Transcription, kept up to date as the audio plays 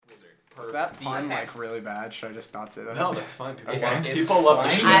Is that pun Perfect. really bad? Should I just not say that? No, that's fine. People It's people love the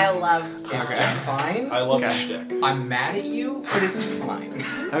fine. shtick. I love It's Okay. fine. I love the Okay. shtick. I'm mad at you, but it's fine.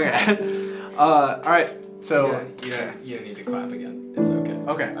 Okay. All right. So you don't need to clap again. It's okay.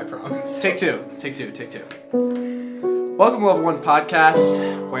 Okay. I promise. Take two. Welcome to Level 1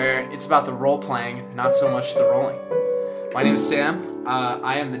 Podcast, where it's about the role playing, not so much the rolling. My name is Sam.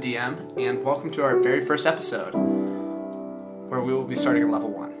 I am the DM, and welcome to our very first episode, where we will be starting at Level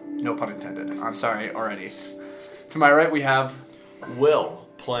 1. No pun intended. I'm sorry already. To my right, we have... Will,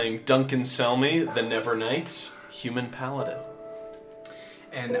 playing Duncan Selmy, the Never Knight, Human Paladin.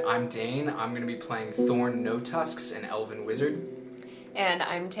 And I'm Dane. I'm going to be playing Thorn No Tusks, an elven wizard. And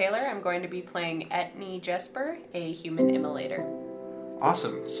I'm Taylor. I'm going to be playing Etney Jesper, a human immolator.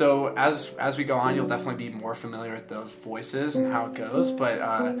 Awesome. So as we go on, you'll definitely be more familiar with those voices and how it goes, but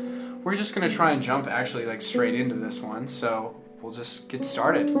we're just going to try and jump actually like straight into this one. So we'll just get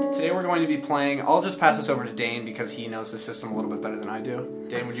started. Today we're going to be playing, I'll just pass this over to Dane because he knows the system a little bit better than I do.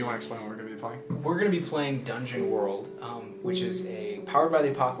 Dane, would you want to explain what we're going to be playing? We're going to be playing Dungeon World, which is a Powered by the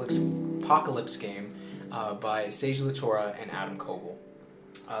Apocalypse game by Sage Latora and Adam Coble.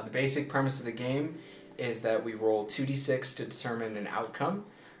 The basic premise of the game is that we roll 2d6 to determine an outcome.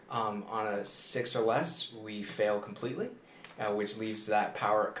 On a 6 or less, we fail completely, which leaves that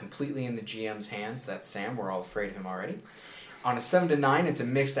power completely in the GM's hands. That's Sam. We're all afraid of him already. On a 7 to 9, it's a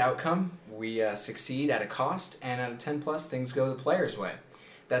mixed outcome. We succeed at a cost, and at a 10 plus, things go the player's way.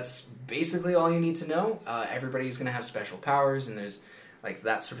 That's basically all you need to know. Everybody's going to have special powers, and there's like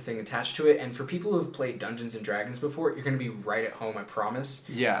that sort of thing attached to it. And for people who have played Dungeons and Dragons before, you're going to be right at home, I promise.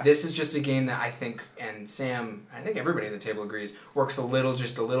 Yeah. This is just a game that I think, and Sam, I think everybody at the table agrees, works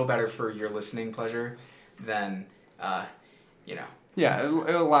just a little better for your listening pleasure than, Yeah,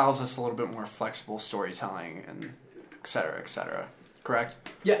 it allows us a little bit more flexible storytelling and et cetera, correct?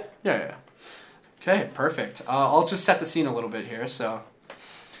 Yeah. Yeah. Okay, perfect. I'll just set the scene a little bit here. So,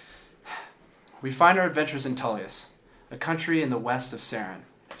 we find our adventures in Tullius, a country in the west of Saren.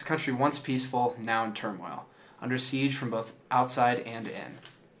 It's a country once peaceful, now in turmoil, under siege from both outside and in.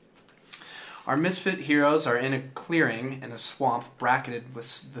 Our misfit heroes are in a clearing in a swamp bracketed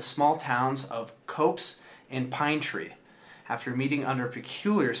with the small towns of Copes and Pine Tree, after meeting under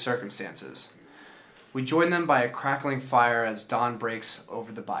peculiar circumstances. We join them by a crackling fire as dawn breaks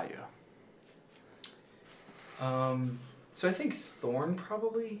over the bayou. So I think Thorn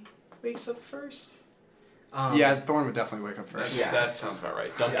probably wakes up first. Yeah, Thorn would definitely wake up first. Yeah. That sounds about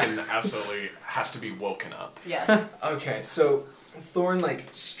right. Duncan absolutely has to be woken up. Yes. Okay, so Thorn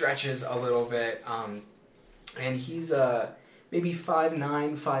stretches a little bit, and he's maybe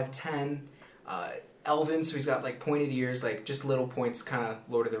 5'9", 5'10", elven, so he's got pointed ears, just little points, kind of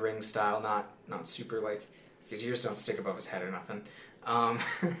Lord of the Rings style, not super his ears don't stick above his head or nothing. And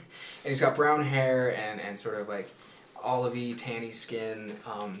he's got brown hair and sort of olive-y, tanny skin,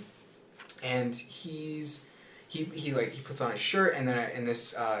 and he puts on a shirt and then in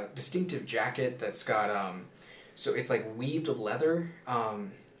this distinctive jacket that's got so it's weaved leather,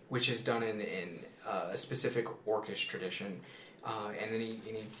 which is done in a specific orcish tradition, and then he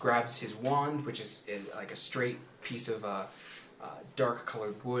grabs his wand, which is a straight piece of dark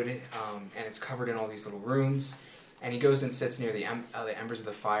colored wood, and it's covered in all these little runes. And he goes and sits near the embers of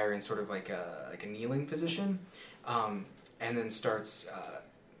the fire in sort of like a kneeling position, and then starts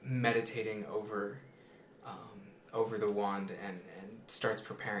meditating over the wand and starts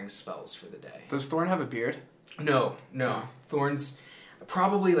preparing spells for the day. Does Thorn have a beard? No. Thorn's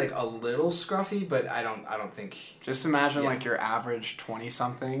probably a little scruffy, but I don't think. Just imagine Yeah. your average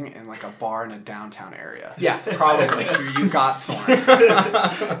 20-something in a bar in a downtown area. Yeah, probably. You got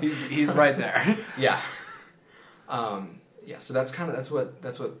Thorn. he's right there. Yeah. So that's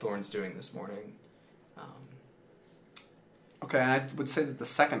what Thorn's doing this morning. Okay, and I would say that the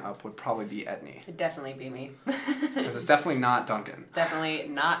second up would probably be Etney. It'd definitely be me. Because it's definitely not Duncan. Definitely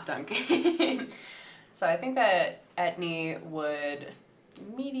not Duncan. So I think that Etney would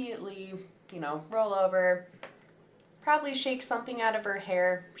immediately, roll over, probably shake something out of her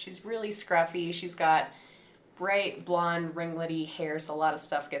hair. She's really scruffy. She's got bright blonde ringlety hair, so a lot of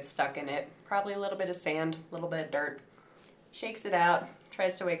stuff gets stuck in it. Probably a little bit of sand, a little bit of dirt. Shakes it out,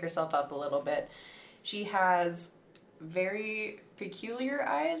 tries to wake herself up a little bit. She has very peculiar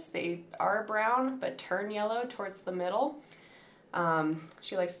eyes. They are brown, but turn yellow towards the middle.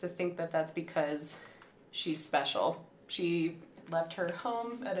 She likes to think that that's because she's special. She left her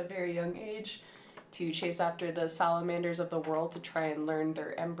home at a very young age to chase after the salamanders of the world to try and learn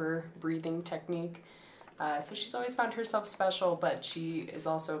their ember breathing technique. So she's always found herself special, but she is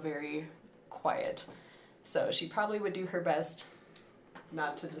also very quiet. So she probably would do her best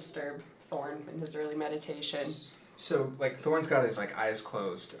not to disturb Thorn in his early meditation. So like Thorn's got his like eyes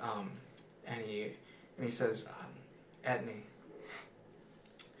closed, and he says, Etney,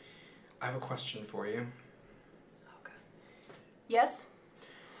 I have a question for you. Okay. Yes?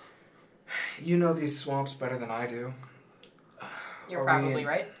 You know these swamps better than I do. You're probably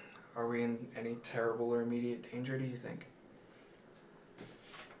right. Are we in any terrible or immediate danger, do you think?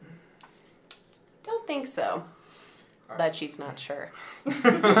 Don't think so. All right. But she's not sure.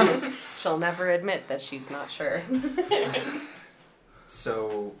 She'll never admit that she's not sure.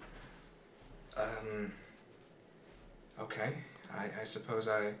 So, okay. I suppose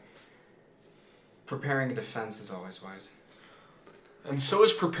preparing a defense is always wise. And so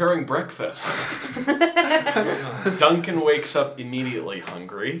is preparing breakfast. Duncan wakes up immediately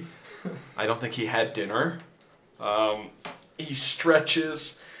hungry. I don't think he had dinner. He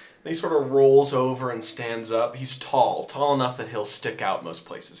stretches, and he sort of rolls over and stands up. He's tall enough that he'll stick out most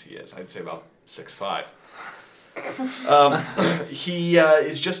places he is. I'd say about 6'5". He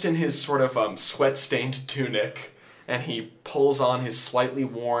is just in his sort of sweat-stained tunic, and he pulls on his slightly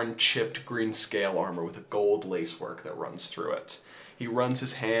worn, chipped green scale armor with a gold lacework that runs through it. He runs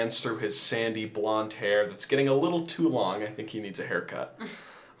his hands through his sandy blonde hair that's getting a little too long. I think he needs a haircut.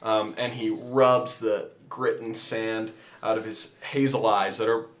 And he rubs the grit and sand out of his hazel eyes that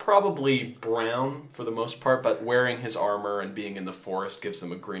are probably brown for the most part, but wearing his armor and being in the forest gives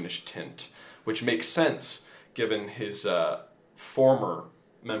them a greenish tint, which makes sense given his former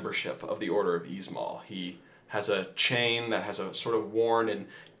membership of the Order of Ismal. He has a chain that has a sort of worn and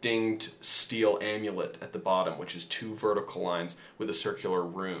dinged steel amulet at the bottom, which is 2 vertical lines with a circular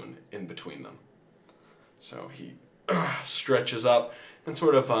rune in between them. So he stretches up and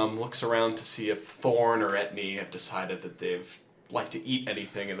sort of looks around to see if Thorn or Etney have decided that they've like to eat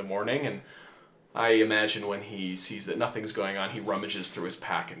anything in the morning, and I imagine when he sees that nothing's going on, he rummages through his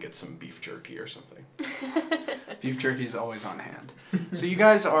pack and gets some beef jerky or something. Beef jerky's always on hand. So you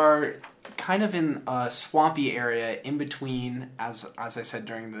guys are kind of in a swampy area in between, as I said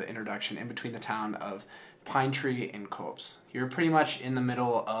during the introduction, in between the town of Pine Tree and Copes. You're pretty much in the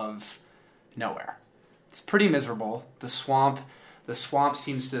middle of nowhere. It's pretty miserable. The swamp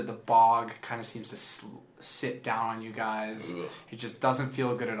seems to, the bog kind of seems to sit down on you guys. Ugh. It just doesn't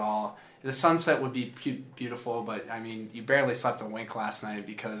feel good at all. The sunset would be beautiful, but I mean, you barely slept a wink last night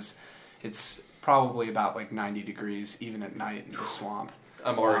because it's probably about like 90 degrees even at night in the swamp.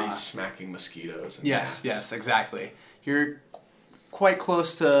 I'm already smacking mosquitoes. And yes, exactly. You're quite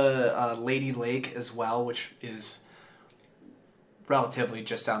close to Lady Lake as well, which is relatively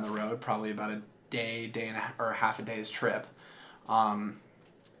just down the road, probably about a day and or half a day's trip.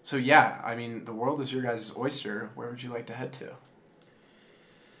 So yeah, I mean, the world is your guys' oyster. Where would you like to head to?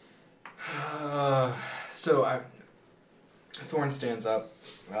 Thorn stands up,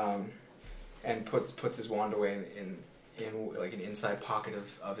 and puts his wand away in like an inside pocket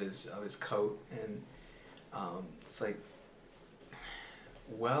of his coat, and it's like,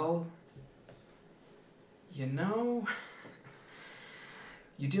 well, you know,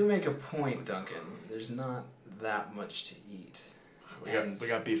 you do make a point, Duncan. There's not that much to eat. We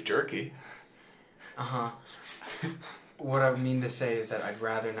got beef jerky. Uh-huh. What I mean to say is that I'd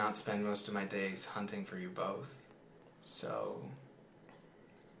rather not spend most of my days hunting for you both. So,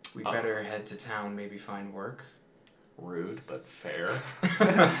 we better head to town, maybe find work. Rude, but fair.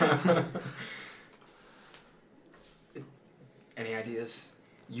 Any ideas?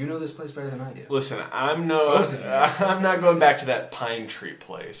 You know this place better than I do. Listen, I'm not going back to that Pine Tree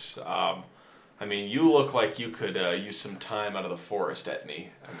place. I mean, you look like you could use some time out of the forest, Etney.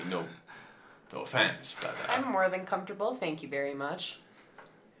 I mean, no offense, but... I'm more than comfortable, thank you very much.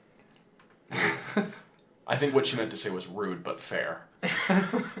 I think what she meant to say was rude, but fair.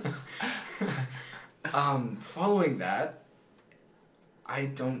 Following that, I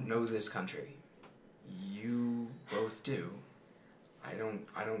don't know this country. You both do. I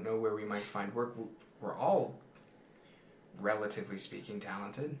don't know where we might find work. We're all, relatively speaking,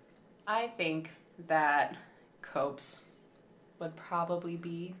 talented. I think that Copes would probably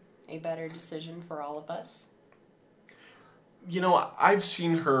be a better decision for all of us. You know, I've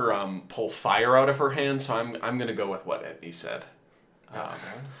seen her pull fire out of her hand, so I'm going to go with what Etney said. That's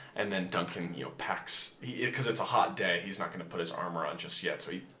fair. And then Duncan, packs, because it's a hot day, he's not going to put his armor on just yet,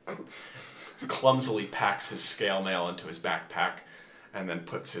 so he clumsily packs his scale mail into his backpack, and then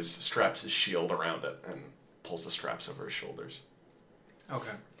straps his shield around it, and pulls the straps over his shoulders.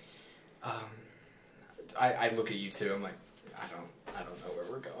 Okay. I look at you two. I'm like, I don't know where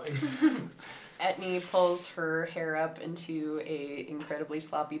we're going. Etney pulls her hair up into a incredibly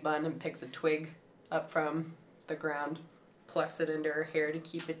sloppy bun and picks a twig up from the ground, plucks it into her hair to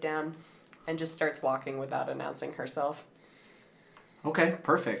keep it down, and just starts walking without announcing herself. Okay,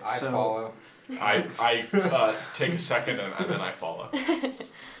 perfect. I follow. I take a second and then I follow.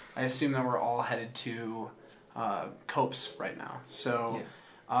 I assume that we're all headed to Copes right now. So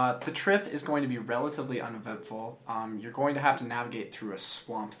the trip is going to be relatively uneventful. You're going to have to navigate through a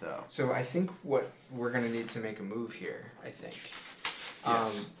swamp, though. So I think what we're going to need to make a move here, I think.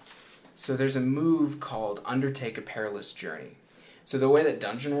 Yes. So there's a move called Undertake a Perilous Journey. So the way that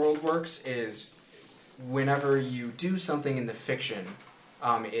Dungeon World works is whenever you do something in the fiction,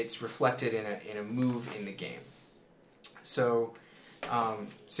 it's reflected in a move in the game. So,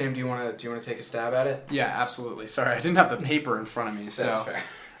 Sam, do you want to take a stab at it? Yeah, absolutely. Sorry, I didn't have the paper in front of me. So. That's fair.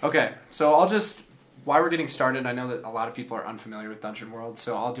 Okay, so I'll just, while we're getting started, I know that a lot of people are unfamiliar with Dungeon World,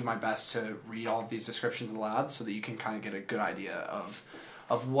 so I'll do my best to read all of these descriptions aloud so that you can kind of get a good idea of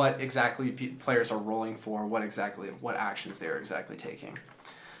what exactly players are rolling for, what actions they're exactly taking.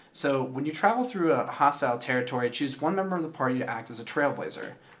 So when you travel through a hostile territory, choose one member of the party to act as a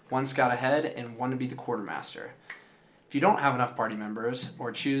trailblazer, one scout ahead, and one to be the quartermaster. If you don't have enough party members,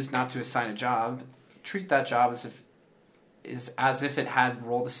 or choose not to assign a job, treat that job as if it had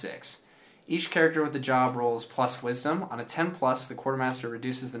rolled a 6. Each character with the job rolls plus wisdom. On a 10 plus, the quartermaster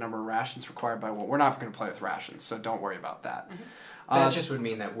reduces the number of rations required by one. We're not going to play with rations, so don't worry about that. Mm-hmm. That just would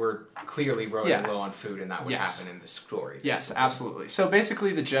mean that we're clearly running Yeah. low on food, and that would Yes. happen in the story. Yes, basically. absolutely. So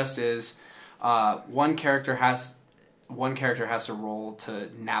basically, the gist is one character has to roll to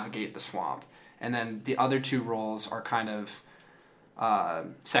navigate the swamp, and then the other 2 rolls are kind of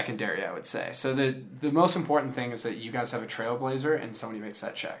secondary, I would say. So the most important thing is that you guys have a trailblazer, and somebody makes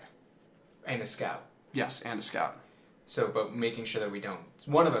that check. And a scout. Yes, and a scout. So, but making sure that we don't...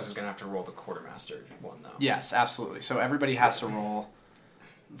 One of us is going to have to roll the quartermaster one, though. Yes, absolutely. So everybody has to roll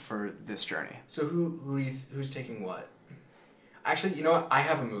for this journey. So who's taking what? Actually, you know what? I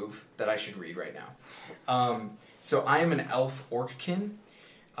have a move that I should read right now. So I am an elf orckin,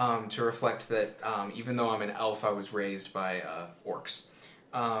 to reflect that even though I'm an elf, I was raised by orcs.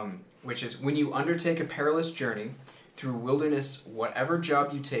 Which is, when you undertake a perilous journey through wilderness, whatever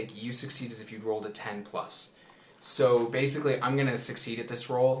job you take, you succeed as if you'd rolled a 10 plus. So basically, I'm gonna succeed at this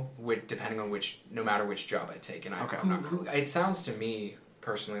roll, depending on no matter which job I take. And it sounds to me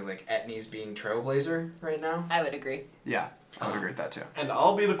personally like Etni's being trailblazer right now. I would agree. Yeah, I would agree with that too. And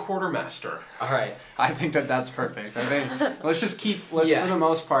I'll be the quartermaster. All right. I think that's perfect. I think let's for the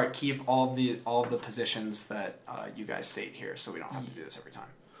most part keep all of the positions that you guys state here, so we don't have to do this every time.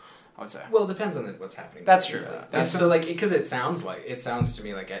 I would say. Well, it depends on what's happening. That's true. So because it sounds to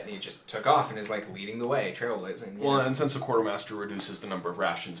me like Etni just took off and is like leading the way, trailblazing. Well, and since the quartermaster reduces the number of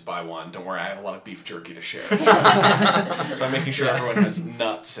rations by 1, don't worry, I have a lot of beef jerky to share. So I'm making sure everyone has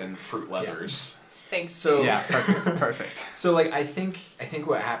nuts and fruit leathers. Thanks. So Yeah, perfect. So like I think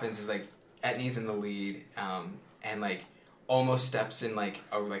what happens is like Etni's in the lead, and like almost steps in like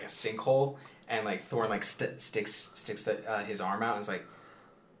a sinkhole, and like Thorn like sticks his arm out and is like,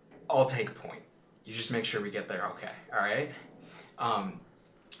 I'll take point. You just make sure we get there okay. All right?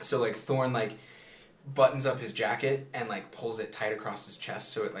 So like Thorn like buttons up his jacket and like pulls it tight across his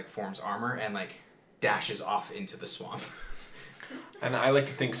chest so it like forms armor and like dashes off into the swamp. And I like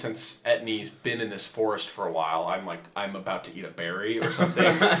to think, since Etni's been in this forest for a while, I'm about to eat a berry or something,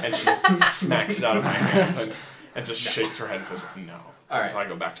 and she smacks it out of my hands and just shakes her head and says no. All right. Until I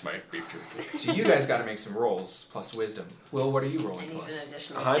go back to my beef jerky. So you guys got to make some rolls plus wisdom. Will, what are you rolling I need an plus?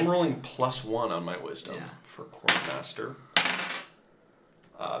 additional I'm 6. rolling +1 on my wisdom Yeah. for quartermaster.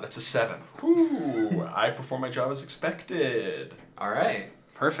 That's a 7. Woo! I perform my job as expected. All right.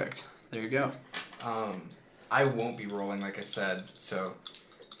 Perfect. There you go. I won't be rolling, like I said, so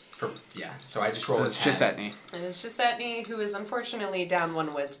I just roll So a it's 10. just Etni. And it's just Etni, who is unfortunately down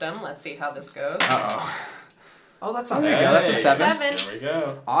 1 wisdom. Let's see how this goes. Uh-oh. Oh, that's not There you bad. go. That's a Hey. 7. 7. There we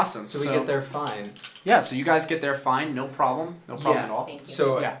go. Awesome. So we get there fine. Yeah, so you guys get there fine. No problem. No problem Yeah. at all. Thank you.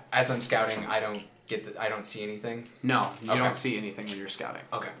 So Yeah. as I'm scouting, I don't see anything. No, you Okay. don't see anything when you're scouting.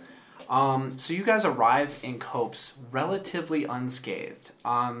 Okay. So you guys arrive in Copes relatively unscathed.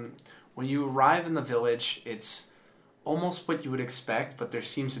 When you arrive in the village, it's almost what you would expect, but there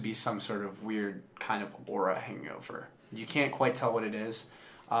seems to be some sort of weird kind of aura hanging over. You can't quite tell what it is.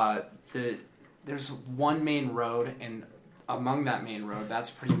 There's one main road, and among that main road,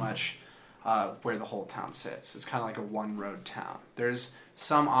 that's pretty much where the whole town sits. It's kind of like a one-road town. There's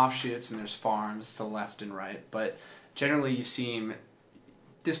some offshoots and there's farms to the left and right, but generally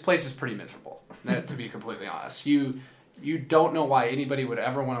this place is pretty miserable, to be completely honest. You don't know why anybody would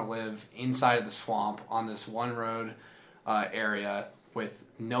ever want to live inside of the swamp on this one road area with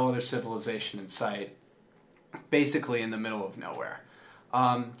no other civilization in sight. basically in the middle of nowhere.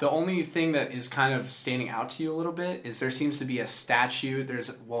 The only thing that is kind of standing out to you a little bit is there seems to be a statue.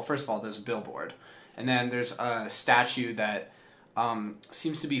 First of all, there's a billboard. And then there's a statue that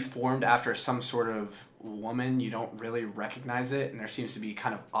seems to be formed after some sort of woman. You don't really recognize it. And there seems to be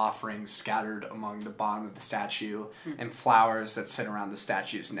kind of offerings scattered among the bottom of the statue and flowers that sit around the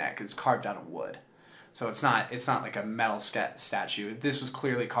statue's neck. It's carved out of wood. So it's not like a metal statue. This was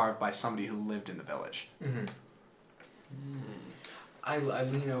clearly carved by somebody who lived in the village. Mm-hmm. I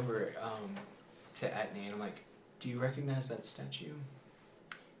lean over to Etney and I'm like, do you recognize that statue?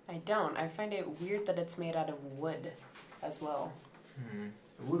 I don't. I find it weird that it's made out of wood as well.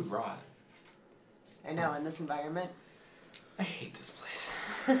 It would rot. I know, in this environment. I hate this place.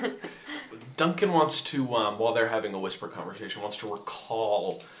 Duncan wants to, while they're having a whisper conversation, wants to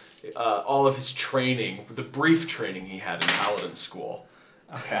recall all of his training, the brief training he had in Paladin school.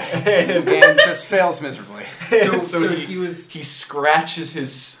 Okay. And just fails miserably. So he scratches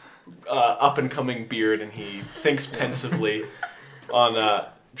his up-and-coming beard and he thinks pensively on...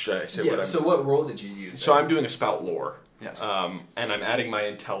 should I say what I'm... So what role did you use? So I'm doing a spout lore. Yes. And I'm adding my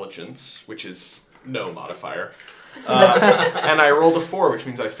intelligence, which is no modifier. And I rolled a 4, which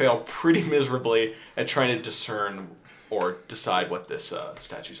means I fail pretty miserably at trying to discern or decide what this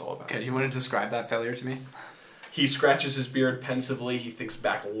statue's all about. Okay, do you want to describe that failure to me? He scratches his beard pensively, he thinks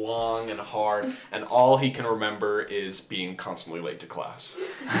back long and hard, and all he can remember is being constantly late to class.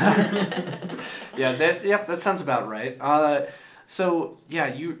 That sounds about right. So,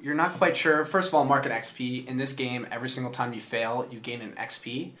 you're not quite sure. First of all, mark an XP. In this game, every single time you fail, you gain an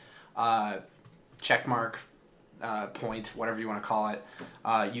XP. Check mark, point, whatever you want to call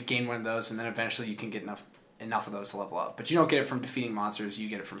it. You gain one of those, and then eventually you can get enough of those to level up. But you don't get it from defeating monsters, you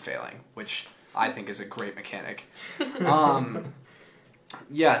get it from failing, which I think is a great mechanic.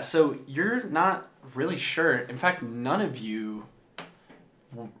 So you're not really sure. In fact, none of you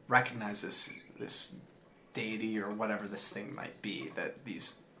recognize this deity or whatever this thing might be that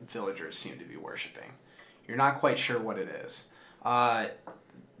these villagers seem to be worshiping. You're not quite sure what it is.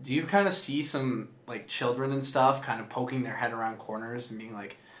 Do you kind of see some like children and stuff kind of poking their head around corners and being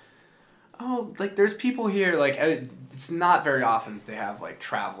like, oh, like there's people here. Like it's not very often that they have like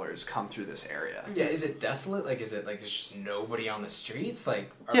travelers come through this area. Yeah, is it desolate? Like, is it like there's just nobody on the streets?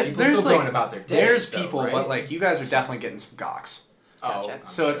 Like, are Yeah, people there's, still like, going about their days? There's though, people, right? but like you guys are definitely getting some gawks. Gotcha. I'm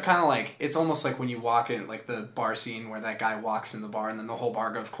So it's sure. kind of like, it's almost like when you walk in, like the bar scene where that guy walks in the bar and then the whole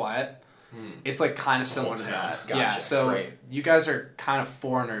bar goes quiet. It's like kind of similar to town. that. Gotcha. Yeah, so Great. you guys are kind of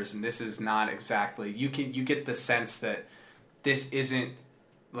foreigners and this is not exactly, you get the sense that this isn't,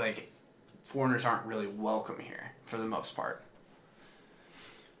 like, foreigners aren't really welcome here for the most part.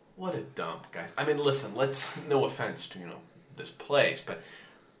 What a dump, guys. I mean, listen, no offense to, this place, but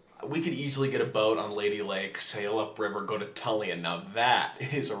we could easily get a boat on Lady Lake, sail upriver, go to Tullian. Now that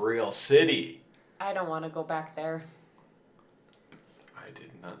is a real city. I don't want to go back there. I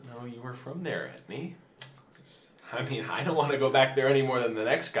did not know you were from there, Etney. I mean, I don't want to go back there any more than the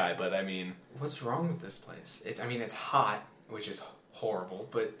next guy, but I mean... What's wrong with this place? It's hot, which is horrible,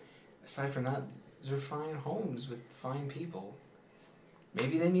 but aside from that, these are fine homes with fine people.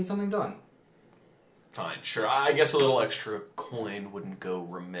 Maybe they need something done. Fine, sure. I guess a little extra coin wouldn't go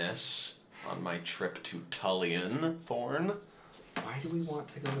remiss on my trip to Tullian, Thorn. Why do we want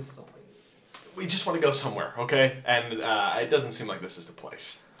to go to Thorn? We just want to go somewhere, okay? And it doesn't seem like this is the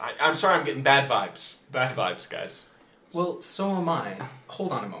place. I'm sorry, I'm getting bad vibes. Bad vibes, guys. Well, so am I.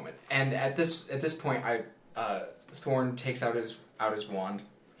 Hold on a moment. And at this point, Thorn takes out his wand,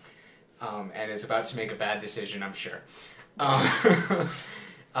 and is about to make a bad decision, I'm sure.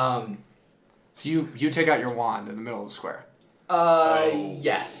 So you take out your wand in the middle of the square.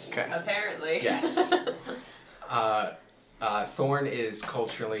 Yes. Okay. Apparently. Yes. Thorn is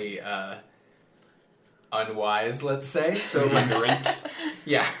culturally unwise, let's say. So Ignorant.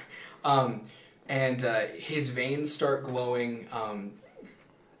 yeah. And his veins start glowing.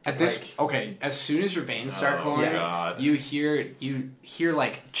 At this, as soon as your veins start glowing, yeah. God. you hear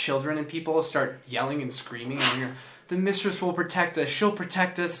like children and people start yelling and screaming, and you're, the mistress will protect us. She'll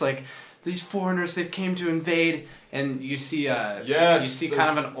protect us. Like these foreigners, they've came to invade, and you see kind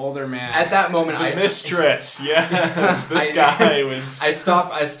of an older man. At that moment, The mistress, yes. This guy was... I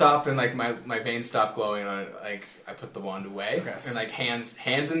stop, and like my veins stop glowing, and I put the wand away, Yes. and like hands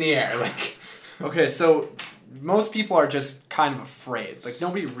in the air, like. Okay, so most people are just kind of afraid. Like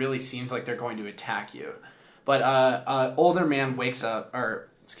nobody really seems like they're going to attack you, but older man walks up, kind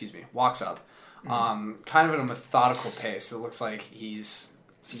of at a methodical pace. It looks like he's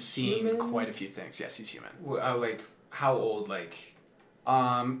seen human? quite a few things. Yes, he's human. Like how old? Like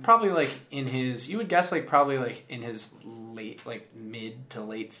Probably like in his, you would guess like probably like in his late, like mid to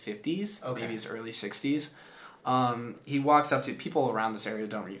late 50s, Okay. maybe his early 60s. He walks up to people around this area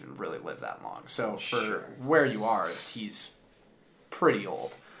don't even really live that long. So for Sure. where you are, he's pretty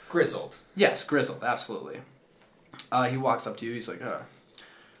old. Grizzled. Yes, grizzled, absolutely. He walks up to you. He's like,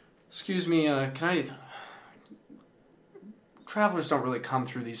 "Excuse me, can I?" Travelers don't really come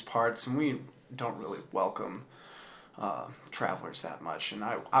through these parts, and we don't really welcome travelers that much. And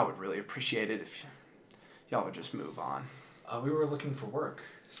I would really appreciate it if y'all would just move on. We were looking for work,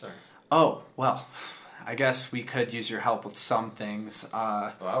 sir. Oh well, I guess we could use your help with some things.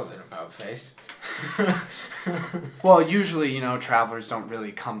 Well, that was an about face. Well, usually, travelers don't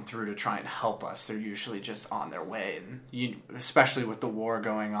really come through to try and help us. They're usually just on their way. And especially with the war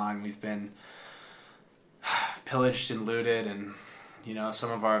going on, we've been pillaged and looted, and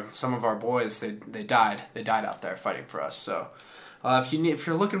some of our boys they died out there fighting for us. So if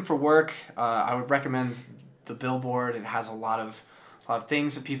you're looking for work, I would recommend the billboard. It has a lot of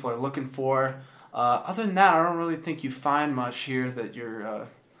things that people are looking for. Other than that, I don't really think you find much here that you're.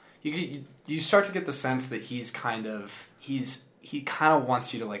 You start to get the sense that he kind of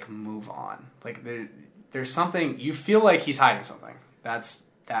wants you to like move on. Like there's something you feel like he's hiding something. That's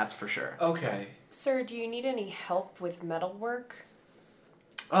for sure. Okay. Sir, do you need any help with metal work?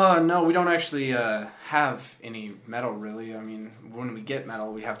 No, we don't actually have any metal really. I mean, when we get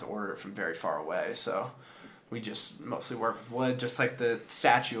metal, we have to order it from very far away. So we just mostly work with wood, just like the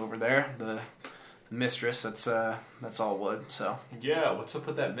statue over there, the mistress. That's all wood. So Yeah, what's up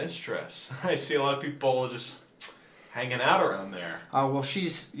with that mistress? I see a lot of people just hanging out around there. well,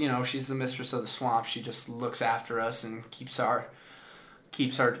 she's the mistress of the swamp. She just looks after us and keeps our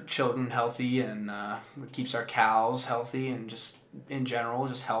children healthy and keeps our cows healthy and just in general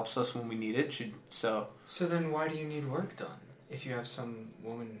just helps us when we need it. So then why do you need work done if you have some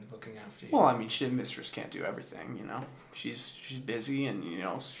woman looking after you? well, I mean, mistress can't do everything. She's busy and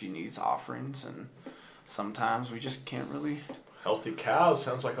she needs offerings and sometimes we just can't really. Healthy cows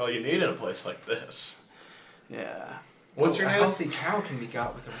sounds like all you need in a place like this. Yeah. What's your A name? healthy cow can be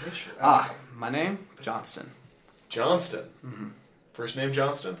got with a rich. My name Johnston. Johnston. Mm-hmm. First name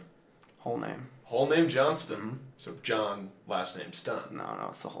Johnston? Whole name. Whole name Johnston. Mhm. So John, last name Stun. No,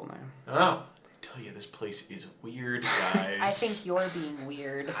 it's the whole name. Oh, I tell you, this place is weird, guys. I think you're being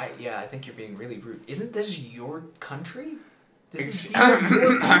weird. I think you're being really rude. Isn't this your country? This is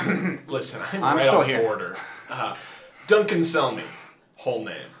Listen, I'm I'm right still off here. border. Duncan Selmy. Whole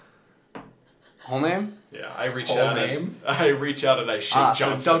name. Whole name? Yeah, I reach Whole out. name? I reach out and I shake So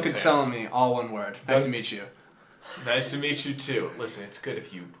Johnston's Duncan hand. selling me, all one word. Nice to meet you. Nice to meet you too. Listen, it's good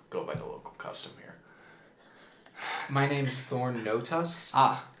if you go by the local custom here. My name's Thorn No Tusks.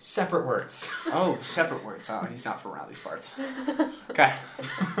 Separate words. Oh, separate words. Oh, he's not from around these parts. Okay.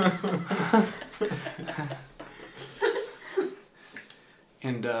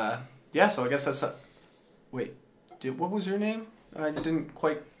 And, yeah, so I guess that's wait, what was your name? I didn't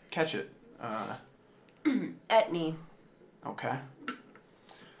quite catch it. Etney. Okay.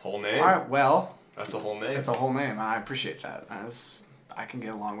 Whole name? Alright, well, That's a whole name. it's a whole name. I appreciate that. I can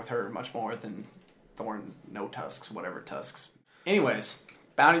get along with her much more than Thorn No Tusks, whatever Tusks. Anyways,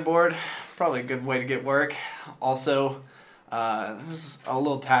 bounty board, probably a good way to get work. Also, there's a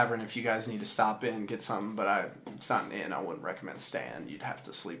little tavern if you guys need to stop in and get something, but it's not an inn. I wouldn't recommend staying. You'd have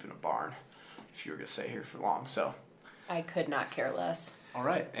to sleep in a barn if you were going to stay here for long. So, I could not care less. all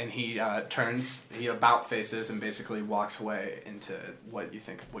right. And he he about faces and basically walks away into what you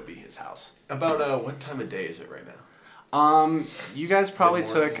think would be his house. About what time of day is it right now? You guys probably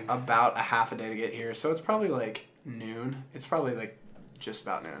took Mid-morning. about a half a day to get here, so it's probably like noon. It's probably like just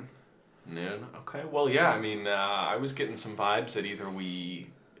about noon. Noon. Okay. Well, yeah. I mean, I was getting some vibes that either we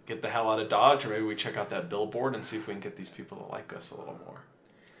get the hell out of Dodge, or maybe we check out that billboard and see if we can get these people to like us a little more.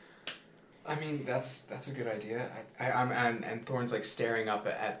 I mean, that's a good idea. And Thorn's like staring up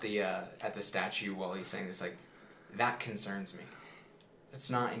at the statue while he's saying this. Like, that concerns me. It's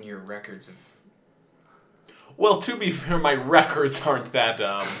not in your records of. Well, to be fair, my records aren't that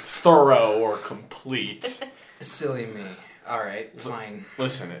thorough or complete. Silly me. All right, fine.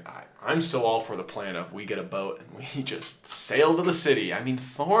 Listen, I'm still all for the plan of we get a boat and we just sail to the city. I mean,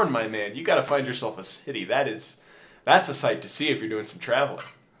 Thorn, my man, you got to find yourself a city. That's a sight to see if you're doing some traveling.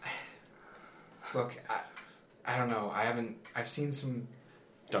 Look, I don't know. I've seen some.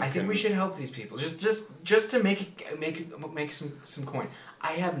 Duncan, I think we should help these people. Just to make some coin.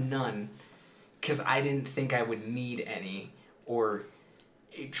 I have none, because I didn't think I would need any, or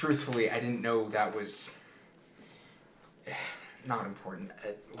truthfully, I didn't know that was. not important.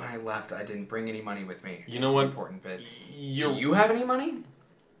 When I left, I didn't bring any money with me. You It's know the what? important bit. You're Do you have any money?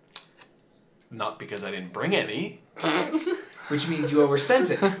 not because I didn't bring any. Which means you overspent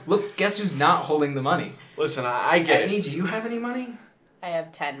it. Look, guess who's not holding the money? Listen, I get Etney, it. do you have any money? I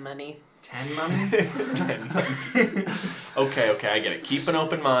have 10 money. 10 money? Okay, I get it. Keep an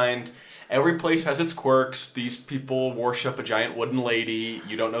open mind. Every place has its quirks. These people worship a giant wooden lady.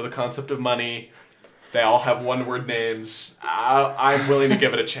 You don't know the concept of money. They all have one-word names. I'm willing to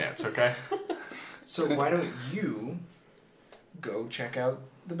give it a chance, okay? So why don't you go check out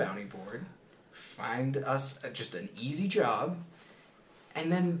the bounty board, find us just an easy job,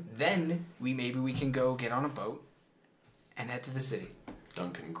 and then we can go get on a boat and head to the city.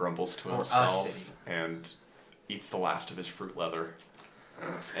 Duncan grumbles to Or a himself city. and eats the last of his fruit leather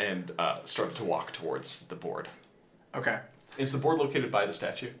and starts to walk towards the board. Okay. Is the board located by the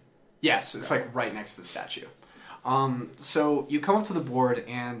statue? Yes, it's like right next to the statue. So you come up to the board,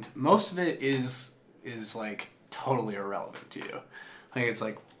 and most of it is like totally irrelevant to you. Like it's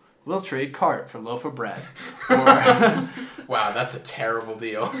like, we'll trade cart for loaf of bread, or, Wow, that's a terrible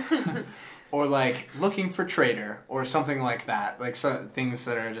deal. or like looking for trader, or something like that. Like some things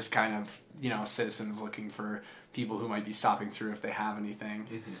that are just kind of citizens looking for people who might be stopping through if they have anything.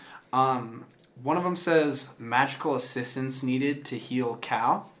 Mm-hmm. One of them says magical assistance needed to heal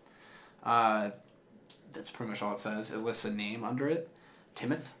cow. That's pretty much all it says. It lists a name under it,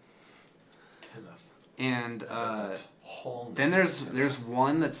 Timoth. Timoth. And That's whole then name. there's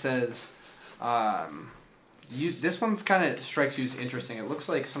one that says, this one's kind of strikes you as interesting. It looks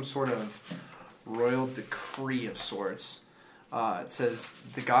like some sort of royal decree of sorts. It says,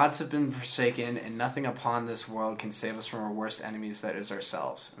 the gods have been forsaken, and nothing upon this world can save us from our worst enemies, that is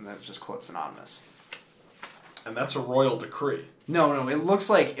ourselves. And that just quotes anonymous. And that's a royal decree. No, it looks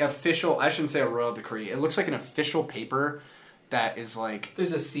like official, I shouldn't say a royal decree. It looks like an official paper that is like,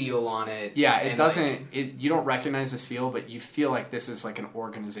 There's a seal on it. yeah, it and, doesn't, you don't recognize the seal, but you feel like this is like an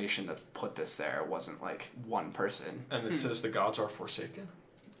organization that put this there. It wasn't like one person. And it says the gods are forsaken.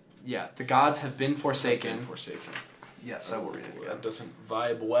 Yeah, the gods have been forsaken. Forsaken. Yes, I will read it again. That doesn't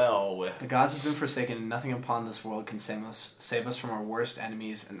vibe well with. The gods have been forsaken, and nothing upon this world can save us from our worst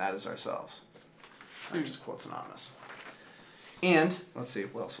enemies, and that is ourselves. That just quotes anonymous. And let's see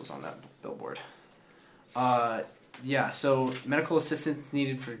what else was on that billboard. Yeah, so medical assistance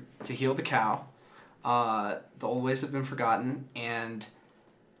needed to heal the cow. The old ways have been forgotten, and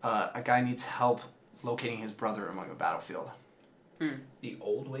a guy needs help locating his brother among the battlefield. The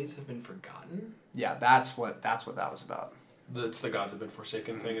old ways have been forgotten? Yeah, that's what that was about. That's the gods have been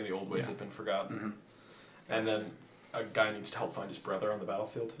forsaken thing, and the old ways Yeah. have been forgotten. Mm-hmm. And then a guy needs to help find his brother on the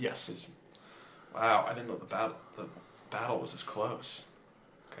battlefield. Yes. Wow, I didn't know the battle was this close.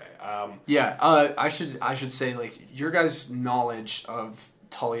 Okay. Yeah, I should say, like, your guys' knowledge of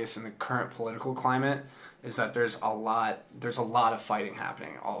Tullius in the current political climate is that there's a lot of fighting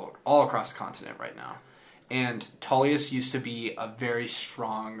happening all across the continent right now. And Tullius used to be a very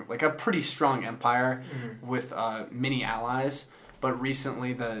strong, like a pretty strong empire with many allies, but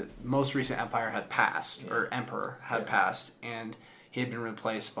recently the most recent empire had passed, or emperor had passed, and he had been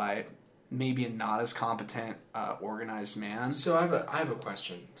replaced by maybe a not as competent, organized man. So I have a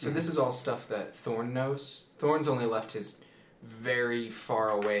question. So this is all stuff that Thorn knows. Thorn's only left his very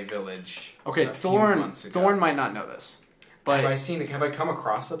far away village. Okay, a few Thorn months ago. Thorn might not know this, but have I come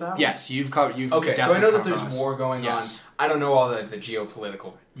across a battle? yes, you've Okay, so I definitely know that come there's across. war going Yes. on. I don't know all the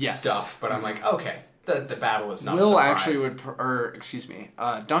geopolitical Yes. stuff, but I'm like, okay, the battle is not. Will a surprise. actually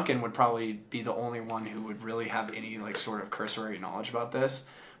Duncan would probably be the only one who would really have any like sort of cursory knowledge about this,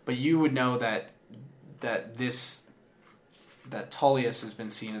 but you would know that Tullius has been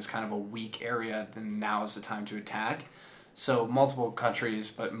seen as kind of a weak area, then now is the time to attack. So multiple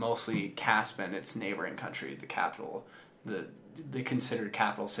countries, but mostly Caspian, its neighboring country, the capital, the considered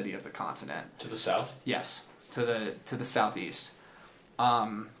capital city of the continent. to the south. Yes, to the southeast.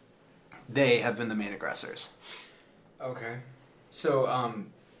 They have been the main aggressors. Okay. So,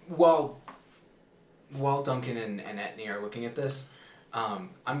 while Duncan and Etney are looking at this, I'm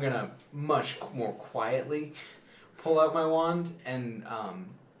gonna much more quietly pull out my wand and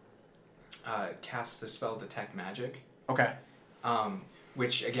cast the spell Detect Magic. Okay.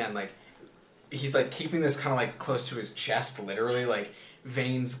 Which again, like, he's like keeping this kind of like close to his chest, literally, like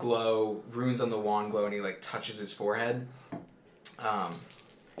veins glow, runes on the wand glow, and he like touches his forehead.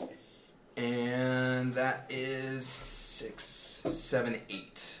 And that is 6, 7,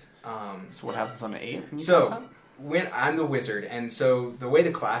 8. So what happens on an 8? So when I'm the wizard, and so the way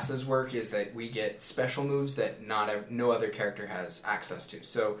the classes work is that we get special moves that no other character has access to.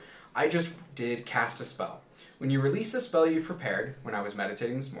 So I just did cast a spell, When you release a spell you've prepared, when I was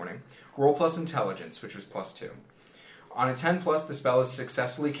meditating this morning, roll plus intelligence, which was +2. On a 10 plus, the spell is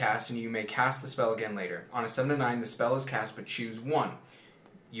successfully cast, and you may cast the spell again later. On a 7 to 9, the spell is cast, but choose one.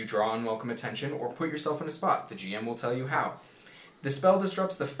 You draw unwelcome attention, or put yourself in a spot. The GM will tell you how. The spell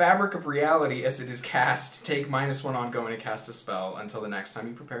disrupts the fabric of reality as it is cast. Take -1 ongoing to cast a spell until the next time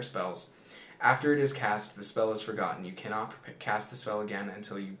you prepare spells. After it is cast, the spell is forgotten. You cannot cast the spell again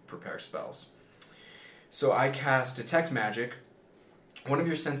until you prepare spells. So I cast Detect Magic. One of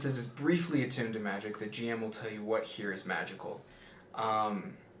your senses is briefly attuned to magic. The GM will tell you what here is magical.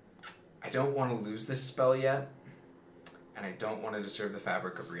 I don't want to lose this spell yet, and I don't want to disturb the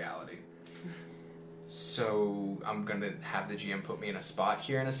fabric of reality. So I'm going to have the GM put me in a spot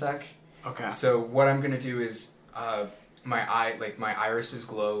here in a sec. Okay. So what I'm going to do is my irises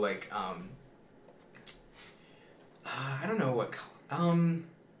glow like I don't know what color.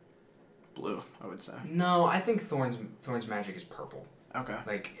 Blue, I would say. No, I think Thorn's magic is purple. Okay.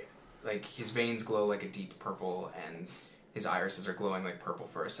 Like his veins glow like a deep purple, and his irises are glowing like purple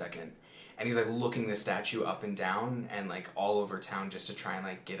for a second. And he's like looking the statue up and down and like all over town just to try and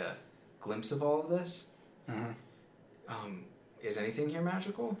like get a glimpse of all of this. Mm-hmm. Is anything here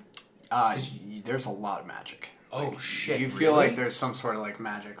magical? There's a lot of magic. Oh shit! You feel really? like there's some sort of like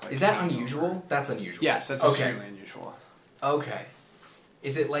magic. Like, is that unusual? That's unusual. Yes, that's extremely unusual. Okay.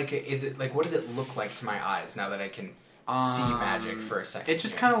 Is it like what does it look like to my eyes now that I can see magic for a second? It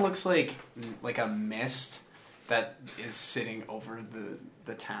just kind of looks like a mist that is sitting over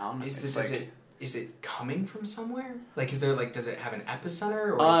the town. Is it coming from somewhere? Like, does it have an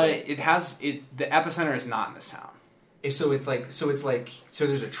epicenter? Or the epicenter is not in this town. So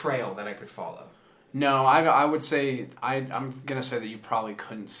there's a trail that I could follow. No, I would say I'm gonna say that you probably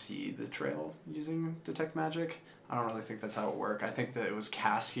couldn't see the trail using Detect Magic. I don't really think that's how it worked. I think that it was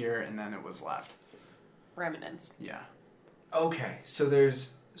cast here and then it was left. Remnants. Yeah. Okay, so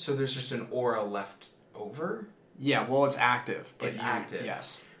there's just an aura left over. Yeah, well, it's active. It's active.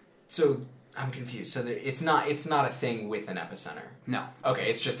 Yes. So I'm confused. So it's not a thing with an epicenter. No. Okay,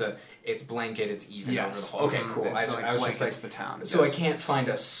 it's blanket. It's even over the whole. Okay, cool. I was just like the town. So yes. I can't find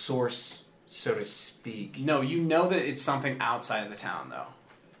a source, so to speak. No, you know that it's something outside of the town, though.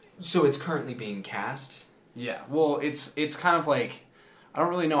 So it's currently being cast. Yeah. Well, it's kind of like I don't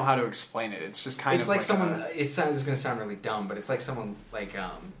really know how to explain it. It's just kind of like someone. It's going to sound really dumb, but it's like someone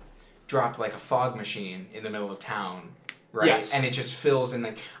dropped like a fog machine in the middle of town, right? Yes. And it just fills in.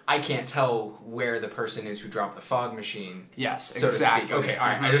 Like I can't tell where the person is who dropped the fog machine. Yes, so exactly. To speak. Okay, all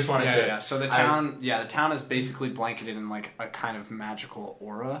right. I just wanted to. Yeah. So the town is basically blanketed in like a kind of magical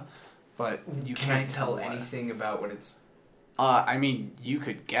aura, but you can can't I tell what. anything about what it's? I mean, you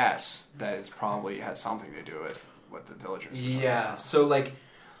could guess that it's probably has something to do with what the villagers. Yeah. So like.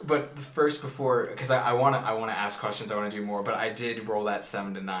 But first, because I want to ask questions, I want to do more. But I did roll that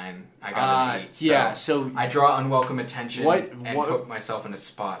 7 to 9. I got an 8. So so I draw unwelcome attention and put myself in a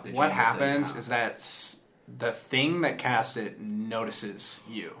spot. What happens is that the thing that casts it notices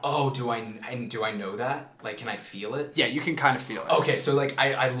you. Oh, do I know that? Like, can I feel it? Yeah, you can kind of feel it. Okay, so like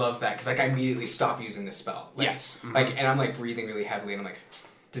I love that because like I immediately stop using the spell. Like, yes. Mm-hmm. Like, and I'm like breathing really heavily, and I'm like,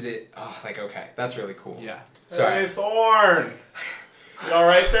 does it? Oh, like okay, that's really cool. Yeah. Hey, Thorn. You all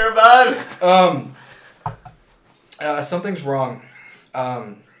right there, bud? Something's wrong.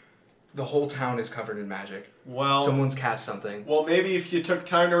 The whole town is covered in magic. Well, someone's cast something. Well, maybe if you took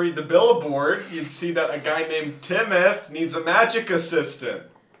time to read the billboard, you'd see that a guy named Timoth needs a magic assistant.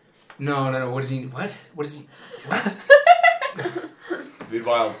 No. What is he? What? What is he? What?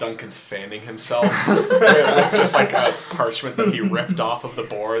 Meanwhile, Duncan's fanning himself with just like a parchment that he ripped off of the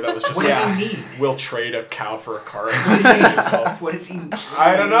board that was just what does he need? We'll trade a cow for a cart. What does he need?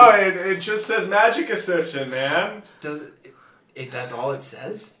 I don't know. It just says magic assistant, man. Does it? That's all it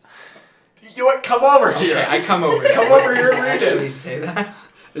says? You know what? Come over here. Okay, I come over here. Come over here and read read it. Actually it. Say that?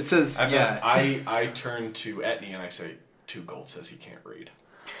 It says, and yeah. Then I turn to Etney and I say, 2 gold says he can't read.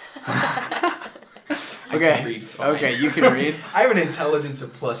 Okay, you can read. I have an intelligence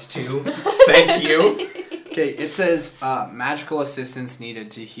of +2. Thank you. Okay, it says magical assistance needed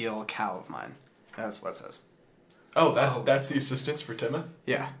to heal a cow of mine. That's what it says. Oh, that's the assistance for Timoth?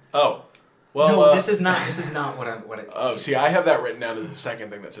 Yeah. Oh. Well, no, this is not what I. Oh, see, I have that written down as the second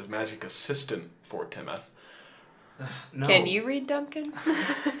thing that says magic assistant for Timoth. No. Can you read, Duncan?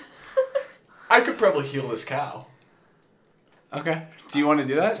 I could probably heal this cow. Okay. Do you want to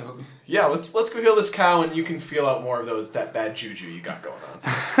do that? So, yeah, let's go heal this cow, and you can feel out more of that bad juju you got going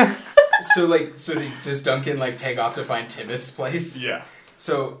on. does Duncan like take off to find Timoth's place? Yeah.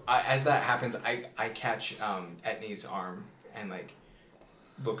 So as that happens, I catch Etney's arm and like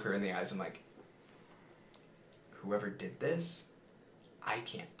look her in the eyes. I'm like, whoever did this, I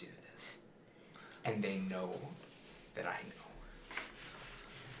can't do this. And they know that I know.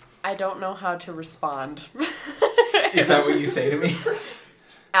 I don't know how to respond. Is that what you say to me?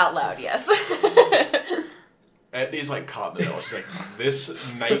 Out loud, yes. Etni's like caught in the middle. She's like,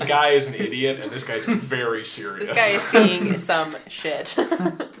 this night guy is an idiot, and this guy's very serious. This guy is seeing some shit.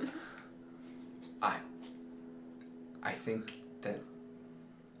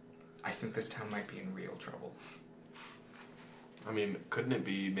 I think this town might be in real trouble. I mean, couldn't it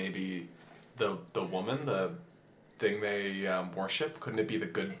be maybe the woman, the thing they worship? Couldn't it be the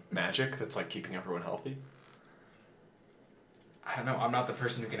good magic that's like keeping everyone healthy? I don't know. I'm not the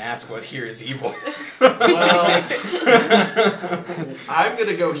person who can ask what here is evil. Well, I'm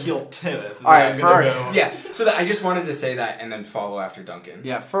gonna go heal Timothy. All right, Yeah. So I just wanted to say that and then follow after Duncan.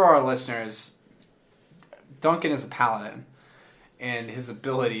 Yeah, for our listeners, Duncan is a paladin, and his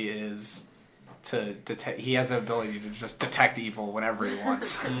ability is to detect. He has the ability to just detect evil whenever he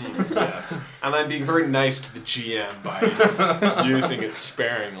wants. Yes, and I'm being very nice to the GM by using it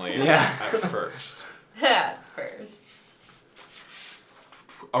sparingly at first. At first.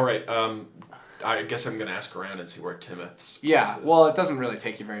 All right. I guess I'm gonna ask around and see where Timothy's. Yeah, is. well, it doesn't really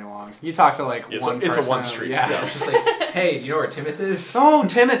take you very long. You talk to like It's one a person. one street. Yeah. Yeah, it's just like, hey, do you know where Timothy is? Oh,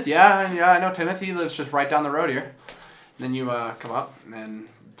 Timothy, yeah, I know Timothy. He lives just right down the road here. And then you come up, and then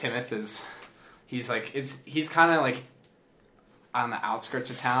Timothy he's kind of like on the outskirts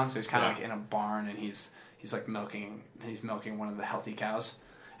of town, so he's kind of like in a barn, and he's like milking one of the healthy cows.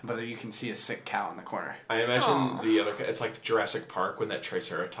 But you can see a sick cow in the corner. I imagine the other. It's like Jurassic Park when that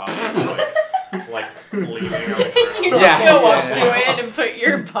Triceratops is like leaning on the ground. You just go up to it and put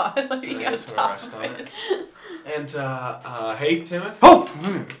your body on top rest of on it. And hey, Timothy. Oh,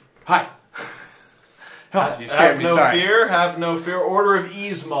 hi. Oh, you scared me. Sorry. Have no fear. Order of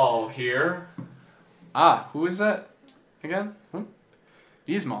Ismal here. Ah, who is that again?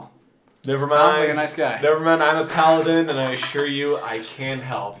 Yzmal. Never mind. Sounds like a nice guy. Never mind. I'm a paladin, and I assure you, I can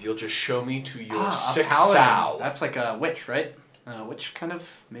help. You'll just show me to your sick sow. That's like a witch, right? Witch kind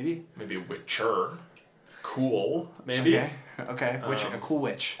of, maybe? Maybe a witcher. Cool, maybe. Okay. Witch, a cool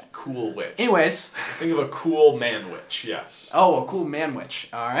witch. Cool witch. Anyways. Think of a cool man witch, yes. Oh, a cool man witch.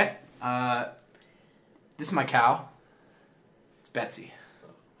 All right. This is my cow. It's Betsy.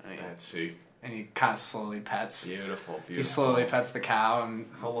 Betsy. And he kind of slowly pets. Beautiful. He slowly pets the cow. And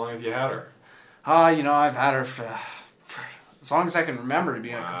how long have you had her? I've had her for as long as I can remember, to be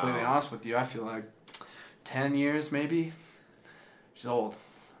completely honest with you. I feel like 10 years, maybe. She's old.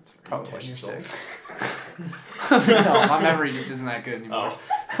 That's probably why she's sick. No, my memory just isn't that good anymore.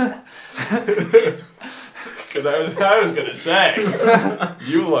 Because I was going to say,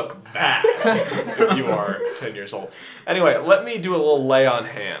 you look bad if you are 10 years old. Anyway, let me do a little lay on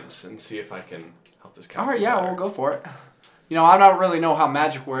hands and see if I can help this cow. All right, yeah, we'll go for it. I don't really know how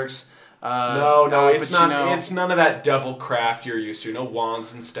magic works. No, it's not. It's none of that devil craft you're used to. No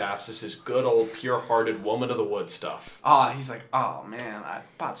wands and staffs. This is good old, pure-hearted woman of the wood stuff. Oh, he's like, oh man, I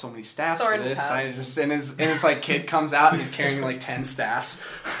bought so many staffs Sword for and this. pads. And his like kid comes out and he's carrying like 10 staffs.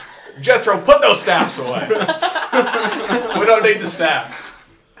 Jethro, put those staffs away. We don't need the staffs.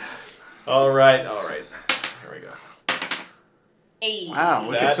 All right. Here we go. Hey. Wow,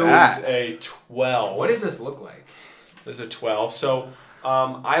 look at That that. is a 12. What does this look like? There's a 12. So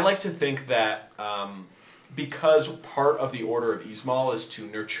I like to think that because part of the Order of Ismal is to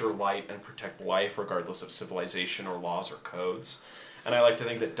nurture light and protect life regardless of civilization or laws or codes. And I like to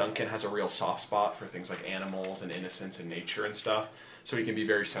think that Duncan has a real soft spot for things like animals and innocence and nature and stuff. So he can be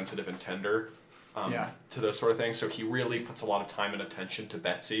very sensitive and tender to those sort of things. So he really puts a lot of time and attention to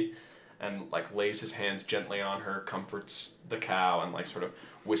Betsy and like lays his hands gently on her, comforts the cow, and like sort of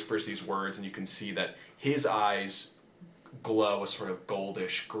whispers these words. And you can see that his eyes glow a sort of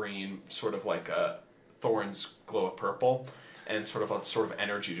goldish green, sort of like a thorns glow a purple, and sort of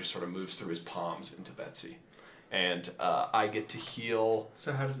energy just sort of moves through his palms into Betsy. And I get to heal.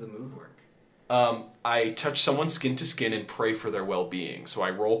 So how does the move work? I touch someone's skin to skin and pray for their well-being. So I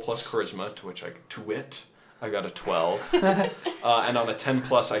roll plus charisma, I got a 12. And on a 10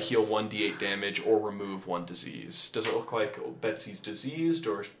 plus, I heal 1d8 damage or remove 1 disease. Does it look like Betsy's diseased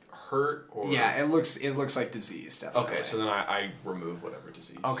or hurt? Or... Yeah, it looks like disease, definitely. Okay, so then I remove whatever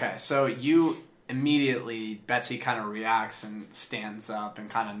disease. Okay, so you immediately, Betsy kind of reacts and stands up and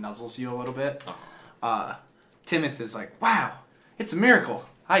kind of nuzzles you a little bit. Timothy is like, wow, it's a miracle.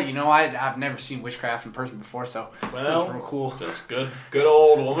 I've never seen witchcraft in person before, so well, that's real cool. Just good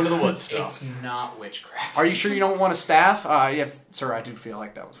old woman of the woods stuff. It's not witchcraft. Are you sure you don't want a staff? Yeah, sir, I do feel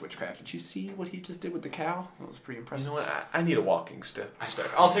like that was witchcraft. Did you see what he just did with the cow? That was pretty impressive. You know what? I need a walking stick.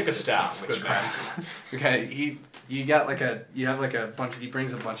 I'll take a staff. Witchcraft. Okay, he you got like you have like a bunch he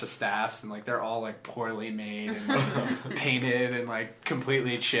brings a bunch of staffs and like they're all like poorly made and painted and like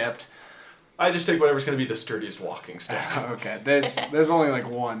completely chipped. I just take whatever's going to be the sturdiest walking stick. Okay, there's only like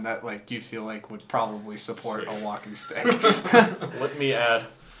one that like you feel like would probably support a walking stick. Let me add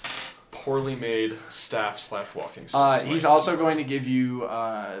poorly made staff/walking stick. He's also going to give you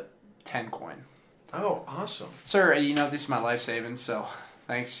 10 coin. Oh, awesome. Sir, you know this is my life savings, so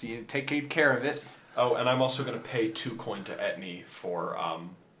thanks. You take good care of it. Oh, and I'm also going to pay 2 coin to Etney for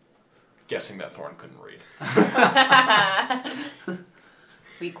guessing that Thorn couldn't read.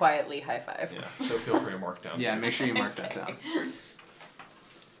 We quietly high five. Yeah, so feel free to mark down. Yeah, too. make sure you mark that down.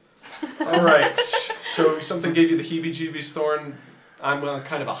 All right. So something gave you the heebie-jeebies, Thorn. I'm on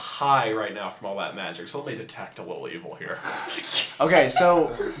kind of a high right now from all that magic, so let me detect a little evil here. Okay,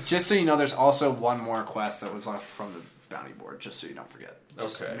 so just so you know, there's also one more quest that was left from the bounty board, just so you don't forget.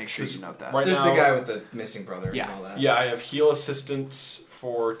 Just Okay. make sure you note that. Right There's now, the guy with the missing brother Yeah. and all that. Yeah, I have heal assistance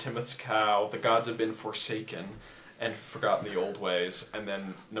for Timoth's cow. The gods have been forsaken and forgotten the old ways. And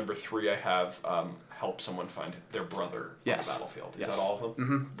then number 3, I have help someone find their brother Yes. on the battlefield. Is Yes. that all of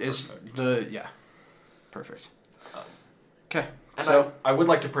them? Mm-hmm. Is Perfect. yeah, perfect. Um, Okay, And so I would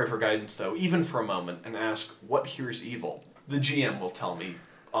like to pray for guidance, though, even for a moment, and ask, what here is evil? The GM will tell me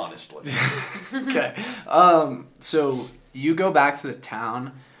honestly. okay, so you go back to the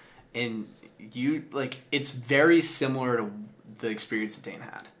town, and you like it's very similar to the experience that Dane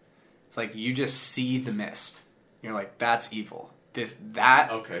had. It's like you just see the mist. You're like, that's evil.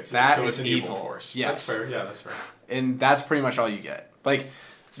 That Okay, that so is it's an evil force. Yes, That's fair. Yeah, that's fair. and that's pretty much all you get. Like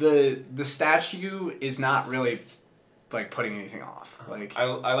the statue is not really like putting anything off. Like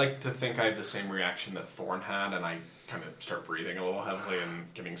I like to think I have the same reaction that Thorn had, and I kind of start breathing a little heavily and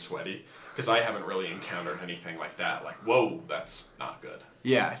getting sweaty because I haven't really encountered anything like that. Like, whoa, that's not good.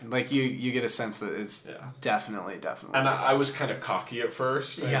 yeah, like you get a sense that it's Yeah. definitely. And I was kind of cocky at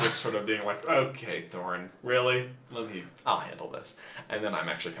first, and Yeah. just sort of being like, okay, Thorn, really? I'll handle this. And then I'm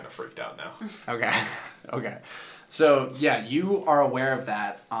actually kind of freaked out now. Okay. Okay. So yeah, you are aware of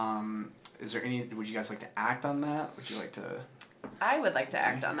that. Is there any? Would you guys like to act on that? Would you like to? I would like to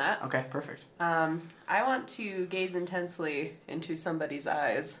act on that. Okay, perfect. I want to gaze intensely into somebody's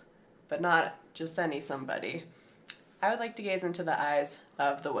eyes, but not just any somebody. I would like to gaze into the eyes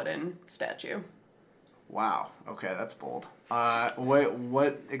of the wooden statue. Wow. Okay, that's bold.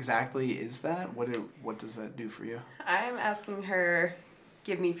 What exactly is that? What does that do for you? I'm asking her,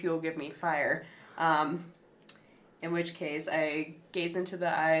 give me fuel, give me fire. In which case, I gaze into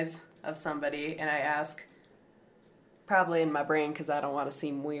the eyes of somebody and I ask, probably in my brain because I don't want to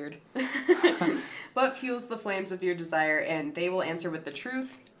seem weird, what fuels the flames of your desire? And they will answer with the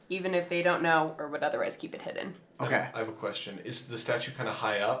truth, even if they don't know or would otherwise keep it hidden. Okay. I have a question. Is the statue kind of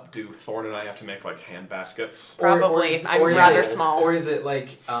high up? Do Thorn and I have to make, like, hand baskets? Probably. I'm rather small. Or is it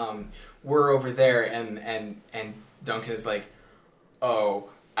like we're over there and Duncan is like, oh,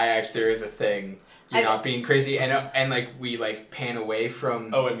 there is a thing. You're not being crazy, and like we like pan away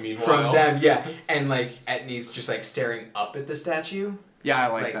from And meanwhile... from them, yeah, and like Etney's just like staring up at the statue. Yeah, I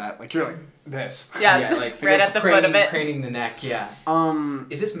like Like- that. Like you're like this. Yeah, like right at the foot of it. craning the neck. Yeah.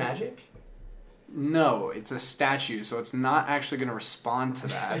 Is this magic? No, it's a statue, so it's not actually going to respond to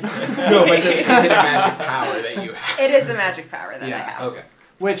that. No, but is it a magic power that you have? It is a magic power that I Yeah. have. Okay.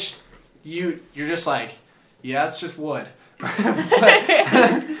 Which you're just like, yeah, it's just wood.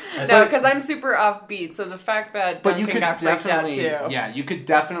 No, because I'm super offbeat, so the fact that But you Duncan could got freaked out definitely, too. yeah, you could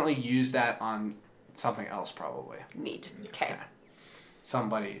definitely use that on something else, probably. Neat. Okay.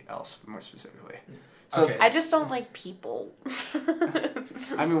 Somebody else, more specifically. So, Okay. I just don't like people.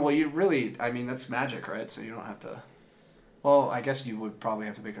 I mean, well, that's magic, right? So you don't have to. Well, I guess you would probably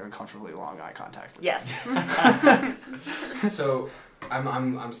have to make uncomfortably long eye contact. With Yes. So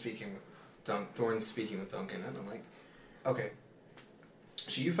I'm speaking with Thorn's speaking with Duncan, and I'm like, okay.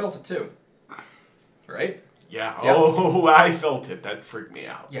 So you felt it too, right? Yeah. Yeah. Oh, I felt it. That freaked me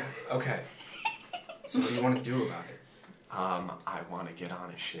out. Yeah. Okay. So what do you want to do about it? I want to get on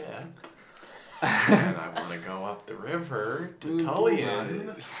a ship. And I want to go up the river to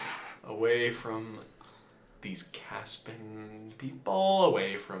Tullian, away from these Caspian people,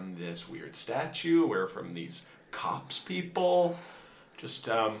 away from this weird statue, away from these cops people. Just,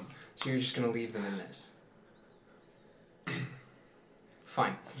 So you're just gonna leave them in this?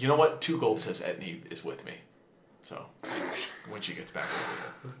 Fine. you know what? 2 gold says Etney is with me. So, when she gets back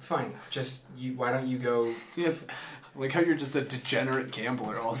over Fine. Just you. Why don't you go? Yeah, like how you're just a degenerate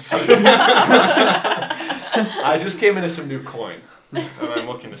gambler all of a sudden. I just came into some new coin, and I'm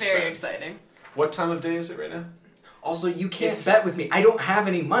looking to It's spend. very exciting. What time of day is it right now? Also, you can't It's- bet with me. I don't have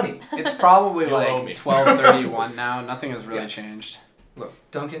any money. It's probably You'll owe like me. 12:31 now. Nothing has really Yeah. changed. Look,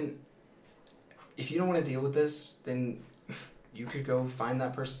 Duncan, if you don't want to deal with this, then you could go find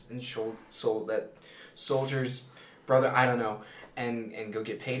that person, that soldier's brother, I don't know, and go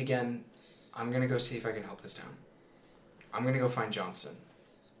get paid again. I'm going to go see if I can help this town. I'm going to go find Johnston.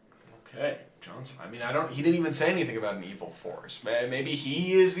 Okay, Johnson. I mean, he didn't even say anything about an evil force. Maybe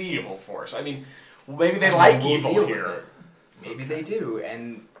he is the evil force. I mean, maybe they And like we'll evil deal with here. it. Maybe they do,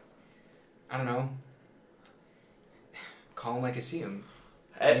 and I don't know. Call him like I see him.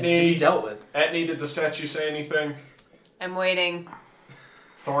 It needs to be Etney, dealt with. Etney, did the statue say anything? I'm waiting.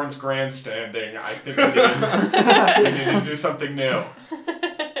 Thorn's grandstanding. I think we need to do something new.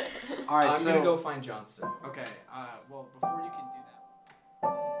 All right, I'm so going to go find Johnston. okay. Well, before you can do that.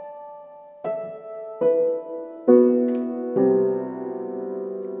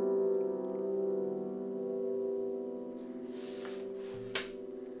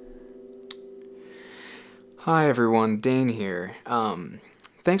 Hi everyone, Dane here.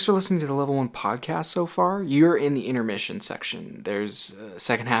 Thanks for listening to the Level 1 podcast so far. You're in the intermission section. There's a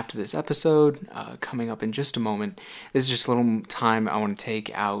second half to this episode coming up in just a moment. This is just a little time I want to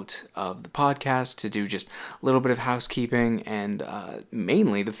take out of the podcast to do just a little bit of housekeeping and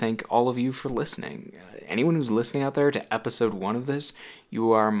mainly to thank all of you for listening. Anyone who's listening out there to episode 1 of this,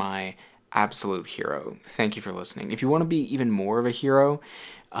 you are my absolute hero. Thank you for listening. If you want to be even more of a hero,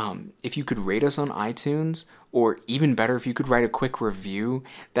 if you could rate us on iTunes, or even better, if you could write a quick review,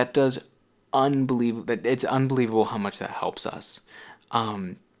 that does unbelievable. It's unbelievable how much that helps us.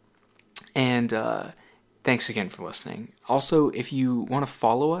 And thanks again for listening. Also, if you want to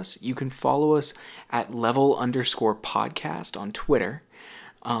follow us, you can follow us at level_podcast on Twitter.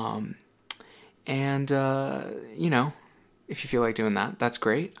 If you feel like doing that, that's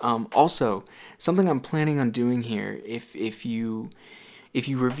great. Also, something I'm planning on doing here, if you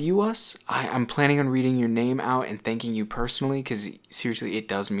review us, I'm planning on reading your name out and thanking you personally, because seriously, it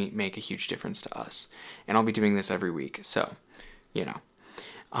does make a huge difference to us. And I'll be doing this every week, so,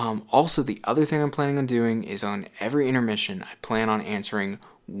 Also, the other thing I'm planning on doing is on every intermission, I plan on answering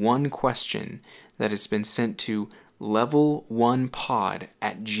one question that has been sent to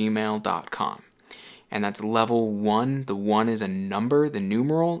level1pod@gmail.com. And that's level 1. The 1 is a number, the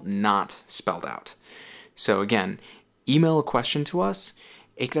numeral, not spelled out. So again, email a question to us.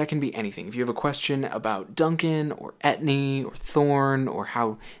 That can be anything. If you have a question about Duncan or Etney or Thorn or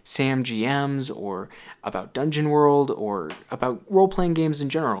how Sam GMs or about Dungeon World or about role-playing games in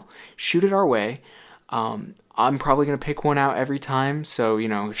general, shoot it our way. I'm probably going to pick one out every time. So,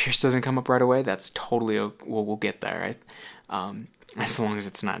 if yours doesn't come up right away, that's totally, we'll get there, right? As long as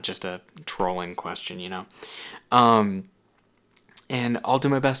it's not just a trolling question, And I'll do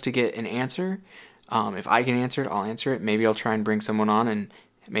my best to get an answer. If I can answer it, I'll answer it. Maybe I'll try and bring someone on and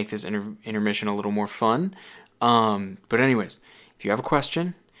make this intermission a little more fun. But anyways, if you have a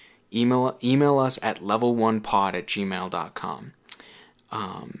question, email us at level1pod@gmail.com.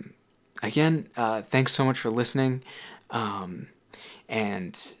 Again, thanks so much for listening.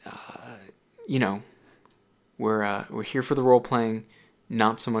 We're here for the role playing,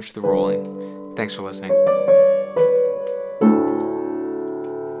 not so much the rolling. Thanks for listening.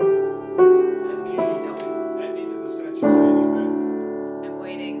 Etney, did the statue say anything? I'm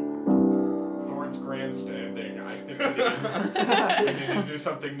waiting. Thorn's grandstanding. I think we need to do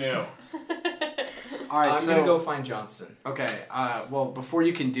something new. All right, I'm going to go find Johnston. Okay, well, before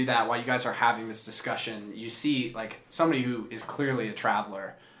you can do that, while you guys are having this discussion, you see, somebody who is clearly a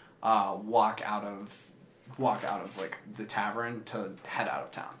traveler walk out of, the tavern to head out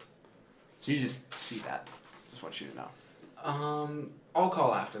of town. So you just see that. Just want you to know. I'll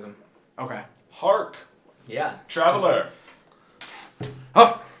call after them. Okay. Hark, Yeah. traveler.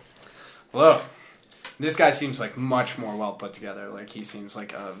 Oh! Hello. This guy seems, much more well put together. He seems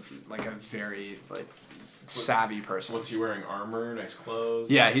like a very, savvy person. What's he wearing? Armor, nice clothes.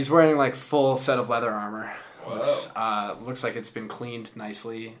 Yeah, he's wearing, full set of leather armor. Whoa. Looks like it's been cleaned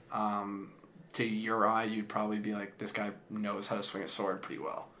nicely. To your eye, you'd probably be like, this guy knows how to swing a sword pretty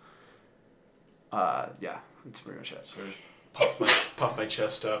well. Yeah, that's pretty much it. So I just puff my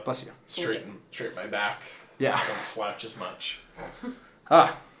chest up. Bless you. Straighten my back. Yeah. Don't slouch as much.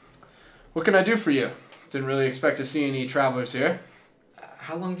 What can I do for you? Didn't really expect to see any travelers here.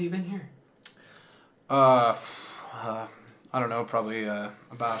 How long have you been here? I don't know, probably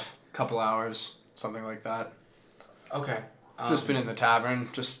about a couple hours, something like that. Okay. Just been in the tavern.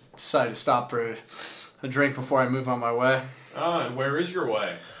 Just decided to stop for a drink before I move on my way. And where is your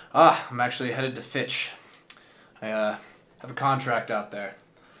way? I'm actually headed to Fitch. I have a contract out there.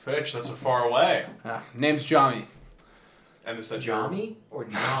 Fitch, that's a far away. Name's Jami. And is that Jami or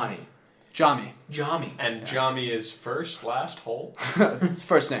Johnny? Jami. Jami. And Jami is first, last, whole?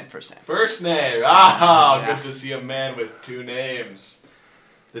 First name. First name. Ah, Yeah. good to see a man with two names.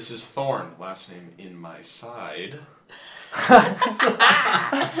 This is Thorn. Last name in my side.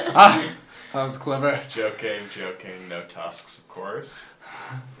 That was clever. Joking. No tusks, of course.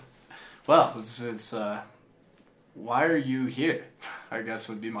 Well, it's why are you here? I guess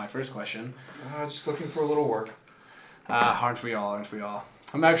would be my first question. Just looking for a little work. Aren't we all?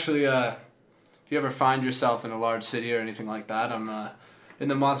 I'm actually, if you ever find yourself in a large city or anything like that, I'm in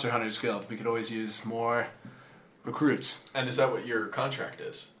the Monster Hunters Guild. We could always use more recruits. And is that what your contract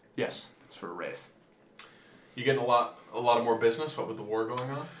is? Yes, it's for Wraith. You getting a lot of more business? What with the war going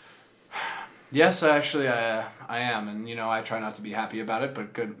on? Yes, actually, I am, and I try not to be happy about it,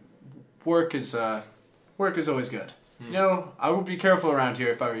 but good work is always good. I would be careful around here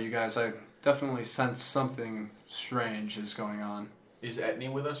if I were you guys. I definitely sense something strange is going on. Is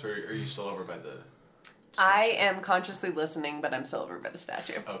Etney with us, or are you still over by the... I am consciously listening, but I'm still over by the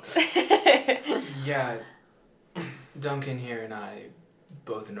statue. Okay. Yeah, Duncan here and I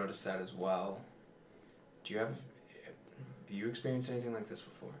both noticed that as well. Have you experienced anything like this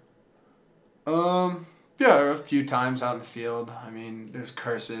before? Yeah, a few times out in the field. I mean, there's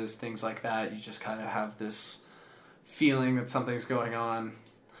curses, things like that. You just kind of have this feeling that something's going on.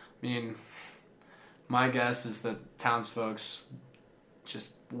 I mean, my guess is that townsfolk's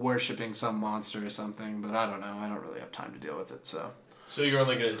just worshipping some monster or something, but I don't know. I don't really have time to deal with it, so... So you're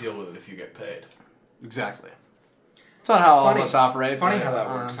only going to deal with it if you get paid? Exactly. It's not how all of Funny- us operate. Funny but, how that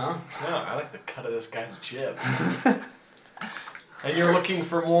works, huh? No, I like the cut of this guy's jib. And you're looking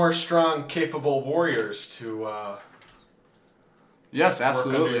for more strong, capable warriors to, Yes, Work under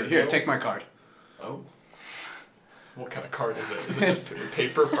absolutely. your Here, guild? take my card. Oh. What kind of card is it? Is it just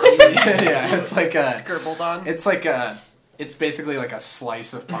paper? Yeah, it's like a... Scribbled on. It's basically like a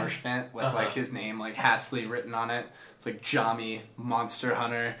slice of parchment with like his name, like Hastily written on it. It's like Jami, Monster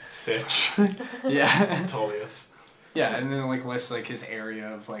Hunter. Fitch. Yeah. Tullius. Yeah, and then it like lists like his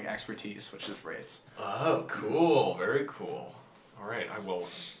area of like expertise, which is wraiths. Oh, cool. Very cool. All right, I will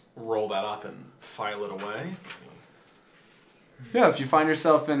roll that up and file it away. Yeah, if you find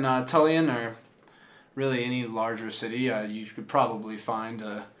yourself in Tullian or really any larger city, you could probably find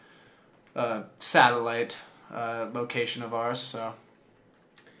a satellite location of ours. So.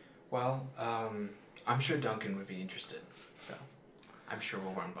 Well, I'm sure Duncan would be interested, so I'm sure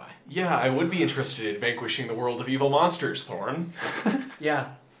we'll run by. Yeah, I would be interested in vanquishing the world of evil monsters, Thorn.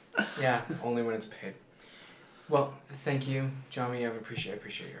 Yeah, only when it's paid. Well, thank you, Jami. I appreciate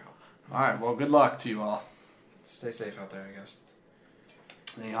your help. All right. Well, good luck to you all. Stay safe out there, I guess.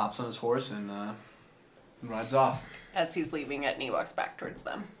 And he hops on his horse and rides off. As he's leaving, Etney walks back towards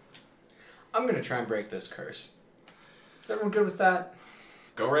them. I'm gonna try and break this curse. Is everyone good with that?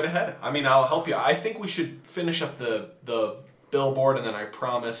 Go right ahead. I mean, I'll help you. I think we should finish up the billboard, and then I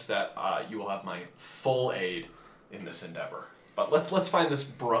promise that you will have my full aid in this endeavor. But let's find this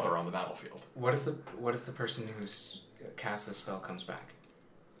brother on the battlefield. What if the person who's cast this spell comes back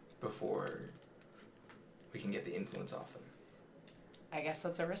before we can get the influence off them? I guess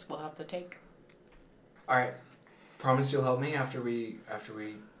that's a risk we'll have to take. All right. Promise you'll help me after we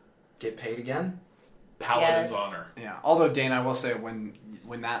get paid again. Paladin's Yes. honor. Yeah. Although Dane, I will say when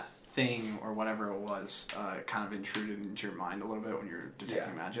that thing or whatever it was kind of intruded into your mind a little bit when you were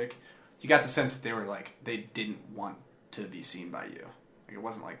detecting magic, you got the sense that they didn't want to be seen by you. Like it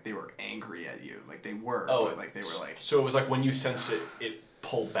wasn't like they were angry at you. Like they were, but like they were like. So it was like when you sensed it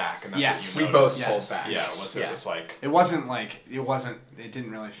pulled back, and that's Yes. what you We noticed. both pulled back. Yeah, it Yeah. was like It wasn't like it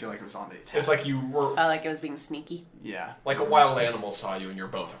didn't really feel like it was on the attack. it's like you were Like it was being sneaky. Yeah. like a wild animal saw you, and you're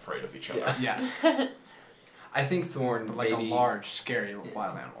both afraid of each other. Yeah. Yes. I think Thorn But like maybe, a large, scary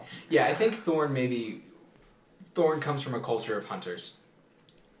wild animal. Yeah, I think Thorn comes from a culture of hunters.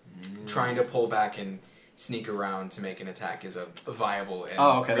 Trying to pull back and sneak around to make an attack is a viable and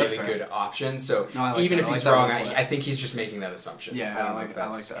that's really fair. good option. So No, I like even that. if I like he's that wrong, way to put it. I think he's just making that assumption. Yeah, I don't I know like if that. I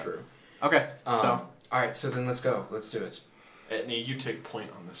that's like that. true. Okay. All right, so then let's go. Let's do it. Etney, you take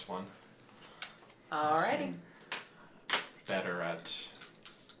point on this one. Alrighty. Better at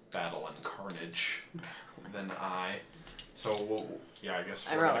battle and carnage than I. So I guess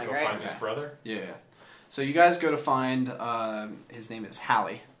I'm we're gonna rolling, go right? find his Okay. brother. Yeah. So you guys go to find his name is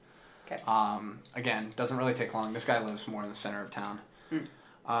Hallie. Okay. Again, doesn't really take long. This guy lives more in the center of town.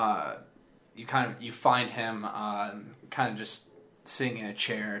 You find him kind of just sitting in a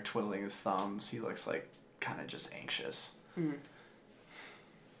chair, twiddling his thumbs. He looks like kind of just anxious.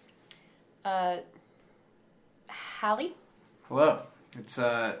 Hallie? Hello. It's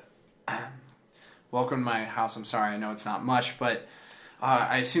welcome to my house. I'm sorry, I know it's not much, but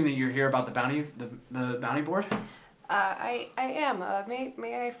I assume that you're here about the bounty board? I am.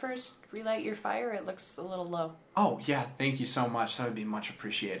 May I first relight your fire? It looks a little low. Oh, yeah, thank you so much. That would be much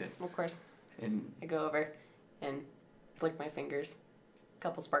appreciated. Of course. And I go over and flick my fingers. A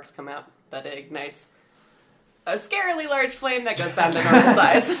couple sparks come out, but it ignites a scarily large flame that goes down to normal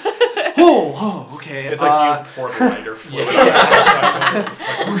size. Okay. It's like you pour the lighter fluid.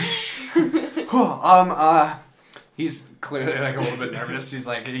 He's clearly like a little bit nervous. He's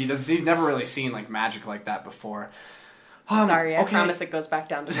like he's never really seen like magic like that before. Sorry, I okay. promise it goes back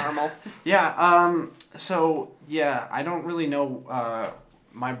down to normal. Yeah. So yeah, I don't really know.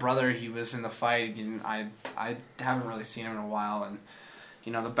 My brother, he was in the fight, and I haven't really seen him in a while, and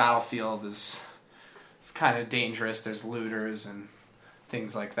the battlefield is it's kind of dangerous. There's looters and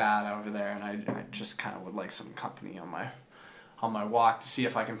things like that over there, and I just kind of would like some company on my walk to see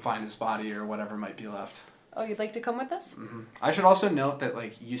if I can find his body or whatever might be left. Oh, you'd like to come with us? Mm-hmm. I should also note that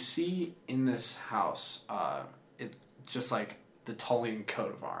like you see in this house, it just like the Tullian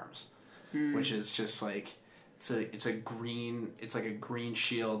coat of arms, which is just like it's a green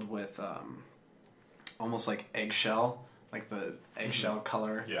shield with almost like eggshell, like the eggshell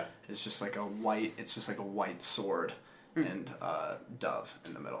color. Yeah. It's just like a white sword and dove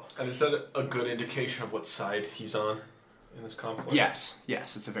in the middle. And is that a good indication of what side he's on in this conflict? Yes,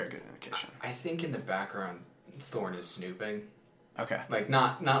 it's a very good indication. I think in the background, Thorn is snooping. Okay. Like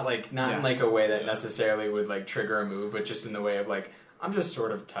not in like a way that necessarily would like trigger a move, but just in the way of like I'm just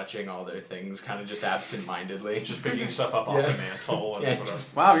sort of touching all their things, kind of just absent-mindedly, Just picking stuff up off the mantle and sort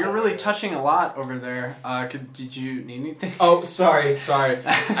of. Wow, you're really touching a lot over there. Did you need anything? Oh, sorry.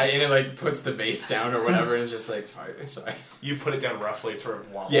 And it like puts the vase down or whatever, and it's just like sorry. You put it down roughly, it sort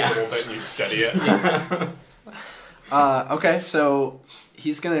of wobbles Yeah. a little bit, and you steady it. Okay, so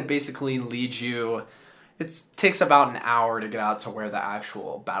he's gonna basically lead you. It takes about an hour to get out to where the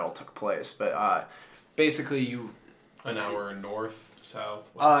actual battle took place, but basically you. An hour north, south.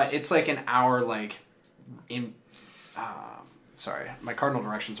 West. It's like an hour, like in. Sorry, my cardinal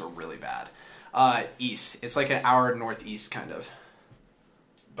directions are really bad. East. It's like an hour northeast, kind of.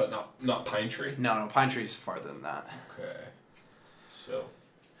 But not Pine Tree. No, Pine Tree's farther than that. Okay. So.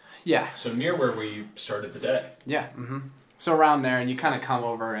 Yeah. So near where we started the day. Yeah. Mm-hmm. So around there, and you kind of come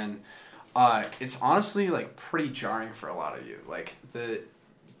over, and it's honestly like pretty jarring for a lot of you. Like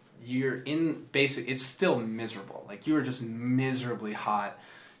you're in basic. It's still miserable. Like you are just miserably hot.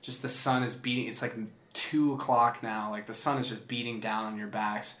 Just the sun is beating. It's like 2:00 now. Like the sun is just beating down on your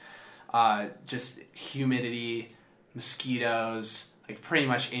backs. Just humidity, mosquitoes. Like pretty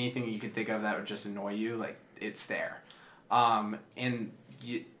much anything you could think of that would just annoy you. Like it's there, and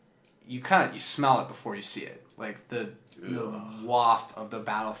you smell it before you see it. Like the waft of the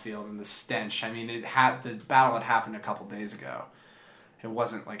battlefield and the stench. I mean, the battle had happened a couple days ago. It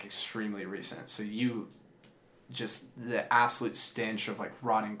wasn't like extremely recent. So the absolute stench of like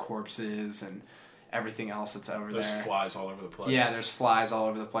rotting corpses and everything else that's over there. There's flies all over the place. Yeah, there's flies all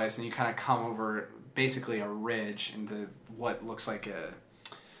over the place, and you kind of come over basically a ridge into what looks like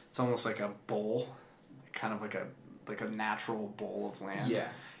it's almost like a bowl, kind of like a natural bowl of land. Yeah.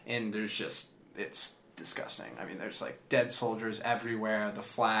 And it's disgusting. I mean, there's like dead soldiers everywhere, the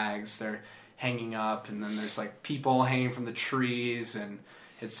flags, they're hanging up, and then there's like people hanging from the trees, and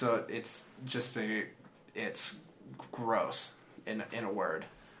it's gross in a word.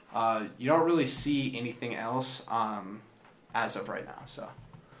 You don't really see anything else as of right now, so.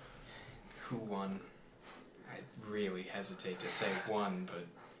 Who won? I really hesitate to say won,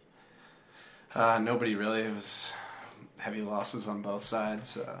 but Nobody really. It was heavy losses on both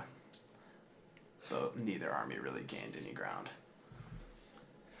sides. Though neither army really gained any ground.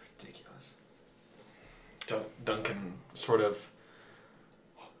 ridiculous. Duncan sort of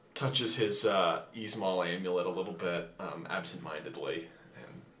touches his Ismail amulet a little bit absent-mindedly,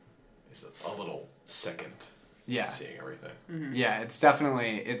 and is a little sickened. Yeah. Seeing everything. Mm-hmm. Yeah, it's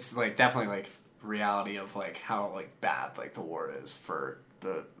definitely reality of like how like bad like the war is for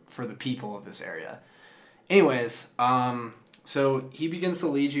the people of this area. Anyways, so he begins to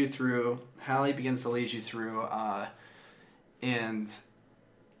lead you through. Hallie begins to lead you through, and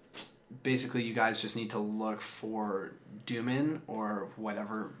basically you guys just need to look for Dooman or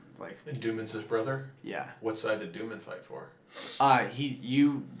whatever. Like, And Dooman's his brother? yeah. What side did Dooman fight for?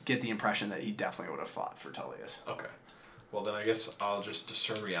 You get the impression that he definitely would have fought for Tullius. Okay. Well, then I guess I'll just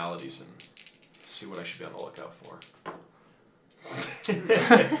discern realities and see what I should be on the lookout for.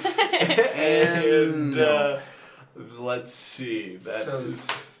 And let's see. That's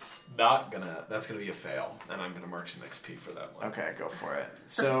gonna be a fail, and I'm gonna mark some XP for that one. Okay, go for it.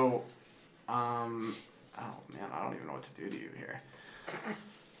 So, Oh man, I don't even know what to do to you here.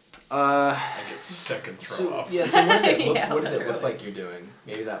 I get second throw So up. yeah. So what does it look? Yeah, what does it look literally. like you're doing?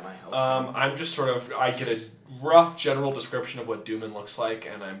 Maybe that might help. I'm just sort of, I get a rough general description of what Dooman looks like,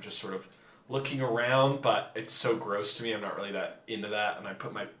 and I'm just sort of looking around, but it's so gross to me, I'm not really that into that, and I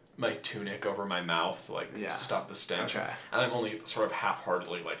put my tunic over my mouth to Yeah. stop the stench. Okay. And I'm only sort of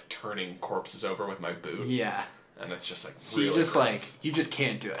half-heartedly turning corpses over with my boot, Yeah. and it's just So really you just gross. you just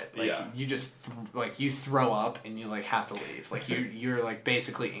can't do it. Like Yeah. you just you throw up and you have to leave. Like you're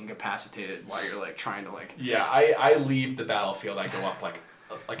basically incapacitated while you're trying to Yeah, I leave the battlefield. I go up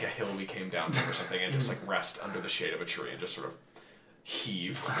like a hill we came down from or something, and just rest under the shade of a tree and just sort of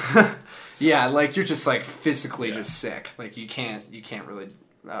heave. Yeah, you're just physically Yeah. just sick. You can't really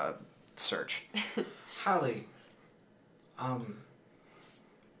search. Hallie,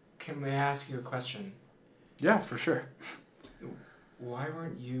 can we ask you a question? Yeah, for sure. Why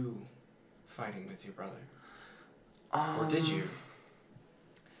weren't you fighting with your brother? Or did you?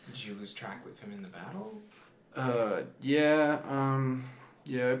 Did you lose track with him in the battle?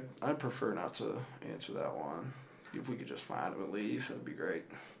 Yeah, I'd prefer not to answer that one. If we could just find him and leave, that'd be great.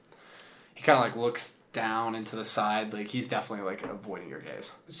 He kind of looks down into the side, he's definitely avoiding your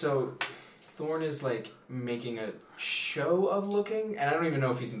gaze. So, Thorn is making a show of looking, and I don't even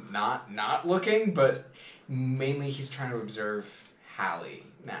know if he's not looking, but mainly he's trying to observe Hallie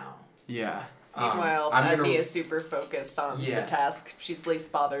now. Yeah. Meanwhile, I'm Edney gonna- is super focused on Yeah. the task. She's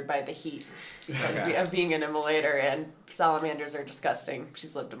least bothered by the heat Okay. of being an immolator, and salamanders are disgusting.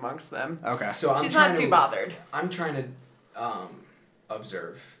 She's lived amongst them. Okay. So I'm She's trying not too to, bothered. I'm trying to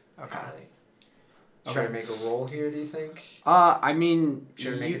observe Okay. Hallie. Should Okay. I make a roll here, do you think? I mean,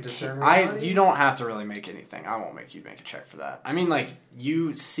 Should I make a you discern ca- realities? you don't have to really make anything. I won't make you make a check for that. I mean,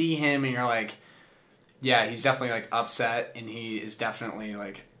 you see him and you're yeah, he's definitely upset, and he is definitely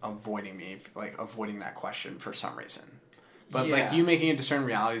avoiding me, avoiding that question for some reason. But Yeah. you making a discern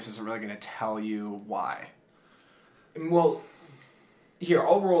realities isn't really going to tell you why. Well, here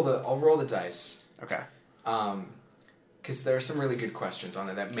I'll roll the dice. Okay. Because there are some really good questions on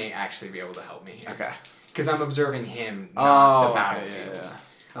there that may actually be able to help me. Okay. Because I'm observing him, not the okay, battlefield. yeah.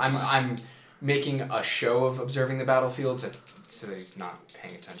 That's fine. I'm making a show of observing the battlefield so that he's not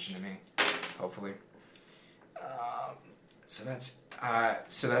paying attention to me. Hopefully.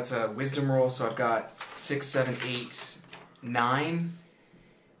 So that's a wisdom roll. So I've got 6, 7, 8, 9.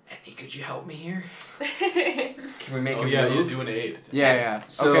 Andy, could you help me here? Can we make Oh a yeah, you move? do an aid. Yeah.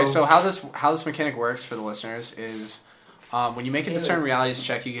 So- Okay, so how this mechanic works for the listeners is when you make a Taylor. discern realities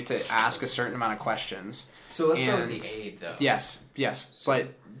check, you get to ask a certain amount of questions. So let's start with and- the aid, though. Yes. So- But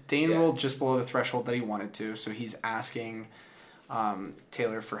Dane yeah. rolled just below the threshold that he wanted to, so he's asking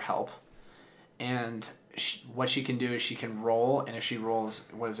Taylor for help. And what she can do is she can roll, and if she rolls,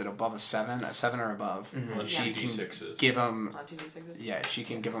 what is it, above a 7 or above, On she two can D6s. give him, On 2d6s? yeah, she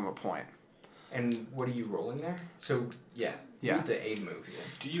can give him a point. And what are you rolling there? So, yeah. Yeah. Read the aid move here.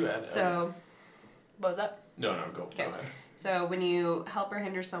 Do you add? So, what was that? No, go. Okay. Go ahead. So when you help or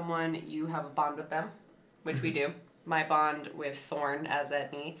hinder someone, you have a bond with them, which we do. My bond with Thorn as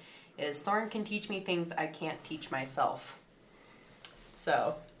Edney is Thorn can teach me things I can't teach myself.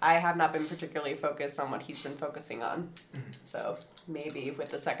 So I have not been particularly focused on what he's been focusing on. So maybe with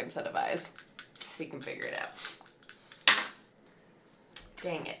the second set of eyes, we can figure it out.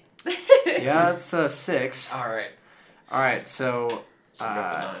 Dang it. Yeah, that's a 6. All right. All right, so So you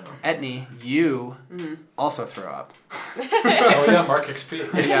got the 9. Etney, you also throw up. Oh yeah, Mark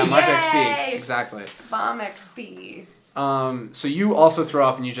XP. Yeah, Mark Yay! XP. Exactly. Bomb XP. So you also throw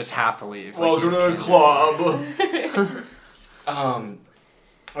up and you just have to leave. you Welcome just to the can't do it. club.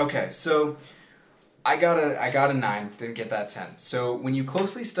 Okay, so I got a 9, didn't get that 10. So when you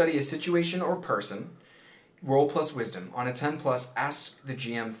closely study a situation or person, roll plus wisdom. On a 10 plus, ask the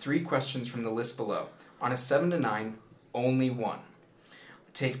GM 3 questions from the list below. On a 7 to 9, only 1.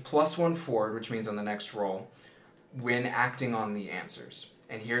 Take plus 1 forward, which means on the next roll, when acting on the answers.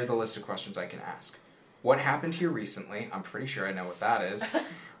 And here are the list of questions I can ask. What happened here recently? I'm pretty sure I know what that is.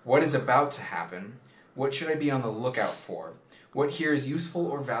 What is about to happen? What should I be on the lookout for? What here is useful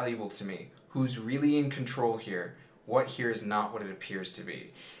or valuable to me? Who's really in control here? What here is not what it appears to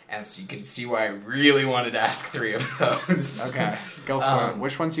be? And so you can see why I really wanted to ask 3 of those. Okay, go for it. Um,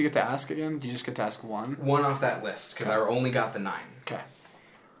 Which ones do you get to ask again? Do you just get to ask one? One off that list, because I only got the 9. Okay.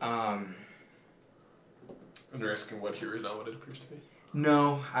 And you're asking what here is not what it appears to be.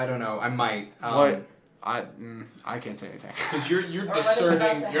 No, I don't know. I might. What? I can't say anything. Because you're what is about discerning.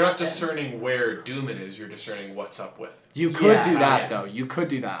 to You're not happen. discerning where Dooman is. You're discerning what's up with. You could Yeah, do that yeah. though. You could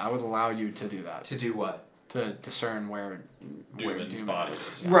do that. I would allow you to do that. To do what? to discern where Dooman's Dooman body is.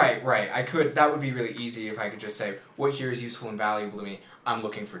 is. Right. I could. That would be really easy if I could just say what here is useful and valuable to me. I'm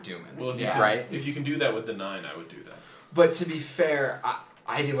looking for Dooman. Well, if you Yeah. can, Right. if you can do that with the 9, I would do that. But to be fair,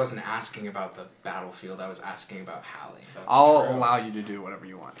 I wasn't asking about the battlefield. I was asking about Hallie. That's I'll true. allow you to do whatever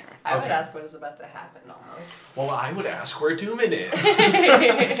you want here. I would Okay. ask what is about to happen almost. Well, I would ask where Dooman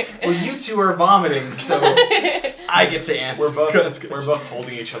is. Well, you two are vomiting, so I get to answer. we're both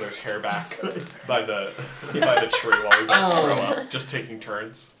holding each other's hair back by the tree while we both throw up, just taking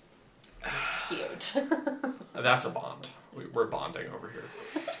turns. Cute. That's a bond. We're bonding over here.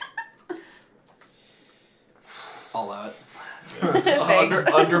 I'll allow it.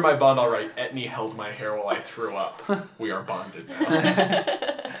 Thanks. Under my bond, I'll write, Etney held my hair while I threw up. We are bonded now.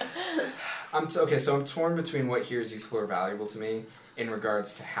 Okay, so I'm torn between what here is useful or valuable to me in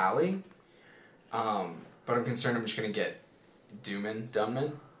regards to Hallie. But I'm concerned I'm just gonna get Dunman.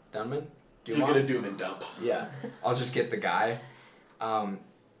 You'll get a Doom and Dump. Yeah, I'll just get the guy. You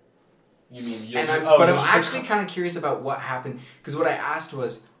mean But I'm actually kind of curious about what happened, because what I asked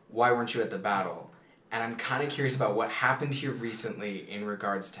was, why weren't you at the battle? And I'm kind of curious about what happened here recently in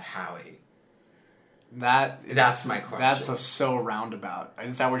regards to Hallie. That's my question. That's so roundabout.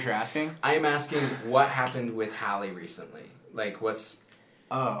 Is that what you're asking? I am asking what happened with Hallie recently. Like, what's...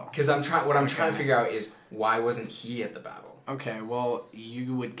 Oh. Because what I'm trying to Okay. figure out is, why wasn't he at the battle? Okay, well,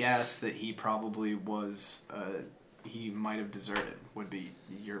 you would guess that he probably was, he might have deserted, would be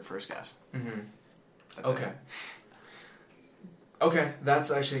your first guess. Mm-hmm. That's Okay. it. Okay,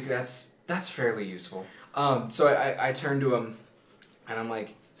 that's fairly useful. So I turn to him, and I'm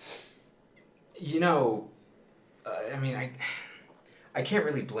like, I mean, I can't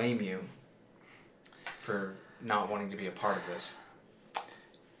really blame you for not wanting to be a part of this.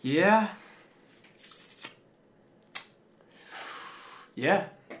 Yeah. Yeah.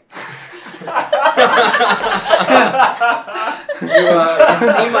 You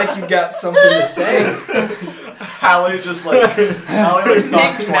seem like you got something to say. Hallie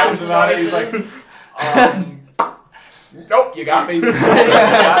thought twice about it. He's like, nope, you got me. You got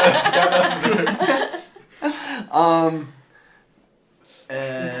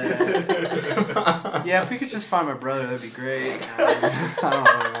Yeah, if we could just find my brother, that'd be great. I don't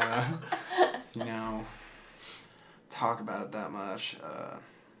really want to, talk about it that much.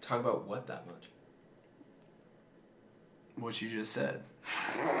 Talk about what that much? What you just said.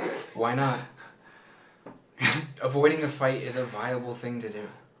 Why not? Avoiding a fight is a viable thing to do.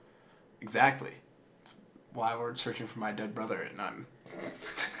 Exactly. Why we're searching for my dead brother and I'm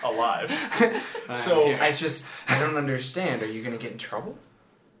alive. I'm So here. I don't understand. Are you gonna get in trouble?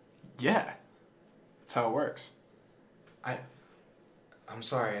 Yeah. That's how it works. I'm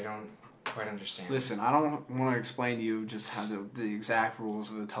sorry, I don't quite understand. Listen, I don't want to explain to you just how the exact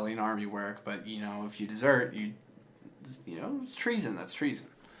rules of the Tullian army work, but, if you desert, it's treason. That's treason.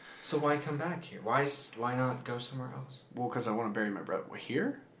 So why come back here? Why not go somewhere else? Well, because I want to bury my brother. We're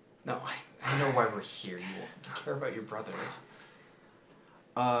here? No, I know why we're here. You care about your brother.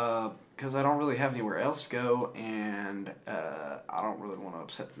 Because I don't really have anywhere else to go, and I don't really want to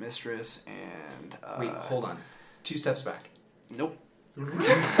upset the mistress, and... Wait, hold on. 2 steps back. Nope. You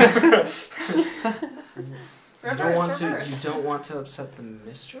Reverse. don't want to upset the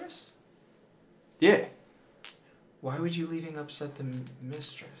mistress? Yeah. Why would you leaving upset the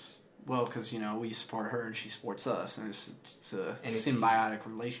mistress? Well, because, we support her and she supports us, and it's a And if symbiotic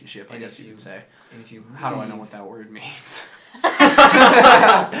relationship, I and guess if you you- could say. And if you How do I know leave- what that word means?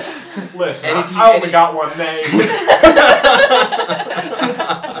 listen, And if you- I only got one name.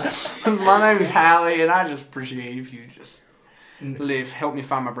 My name is Hallie, and I just appreciate if you just help me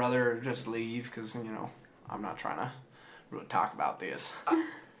find my brother, or just leave, because, I'm not trying to really talk about this.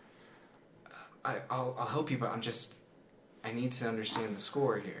 I'll help you, but I need to understand the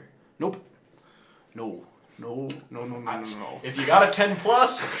score here. Nope. No. If you got a 10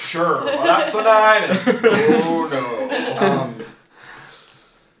 plus, sure. Well, that's a 9. Oh no.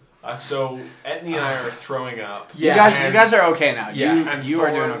 So Etney and I are throwing up. Yeah. You guys are okay now. Yeah. And You are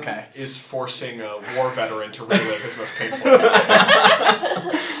doing Thorn okay. Is forcing a war veteran to relive his most painful days.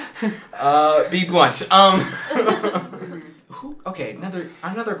 Be blunt. Okay,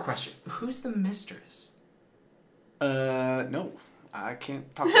 another question. Who's the mistress? No. I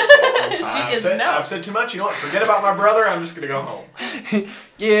can't talk about that. I'm sorry. She is no. I've said too much. You know what? Forget about my brother. I'm just gonna go home.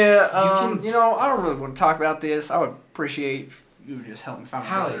 Yeah, You I don't really want to talk about this. I would appreciate if you would just help me find my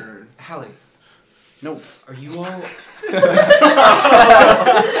brother. Hallie, Nope. are you all...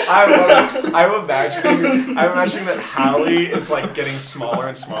 I'm imagining that Hallie is like getting smaller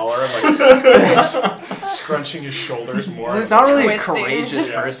and smaller and like scrunching his shoulders more. It's not really a Twisting. courageous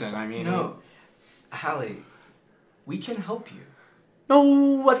Yeah. person. I mean, No. Hallie, we can help you.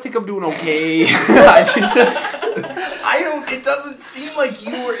 No, I think I'm doing okay. It doesn't seem like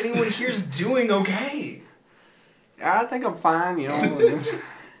you or anyone here's doing okay. I think I'm fine, you know.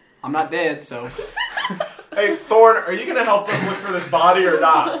 I'm not dead, so. Hey, Thorn, are you going to help us look for this body or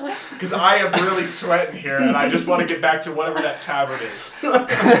not? Because I am really sweating here, and I just want to get back to whatever that tavern is.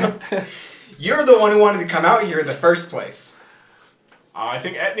 You're the one who wanted to come out here in the first place. I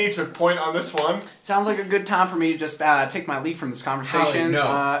think Etney took point on this one. Sounds like a good time for me to just take my lead from this conversation.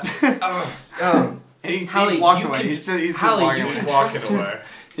 Hallie, no. And he Hallie, walks you away. can- He's just Hallie, walking you away. He's can- walking trust him. away.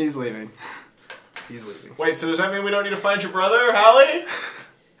 He's leaving. He's leaving. Wait, so does that mean we don't need to find your brother, Hallie?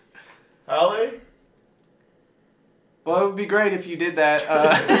 Hallie? Well, it would be great if you did that.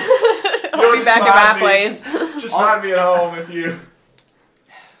 I'll be back at Mathways. Just find me at home if you...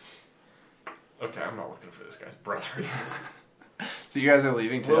 Okay, I'm not looking for this guy's brother. So you guys are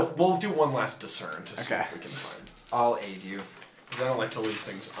leaving too? We'll do one last discern to see Okay. if we can find. I'll aid you. Because I don't like to leave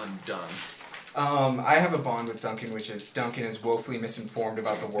things undone. I have a bond with Duncan, which is Duncan is woefully misinformed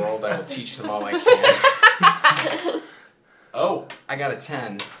about the world. I will teach them all I can. Oh, I got a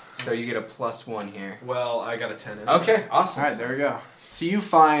 10, so you get a +1 here. well, I got a 10 in. Okay, awesome. All right, there we go. So you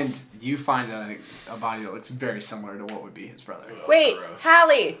find a body that looks very similar to what would be his brother. Oh, Wait, gross.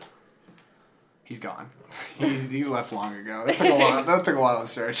 Hallie. He's gone. He left long ago. That took a while. That took a while to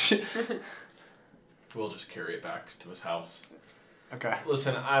search. We'll just carry it back to his house. Okay.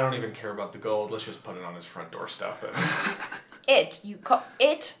 Listen, I don't even care about the gold. Let's just put it on his front doorstep and You call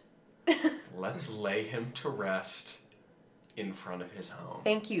it? let's lay him to rest in front of his home.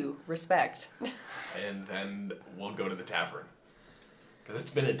 Thank you. Respect. And then we'll go to the tavern. Because it's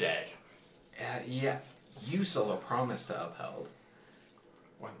been a day. Yeah, you stole a promise to Upheld.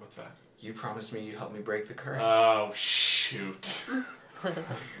 What's that? You promised me you'd help me break the curse. Oh, shoot.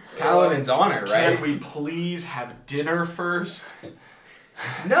 Paladin's honor, right? Can we please have dinner first?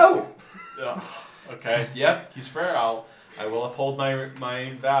 No! Ugh. Okay, yep, he's fair. I will uphold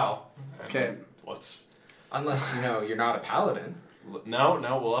my vow. And Okay. Let's... Unless, you're not a paladin. No,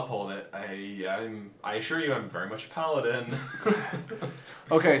 we'll uphold it. I assure you I'm very much paladin.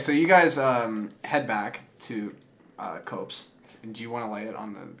 Okay, so you guys head back to Cope's. Do you want to lay it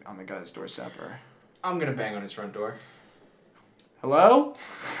on the guy's doorstep or? I'm gonna bang on his front door. Hello?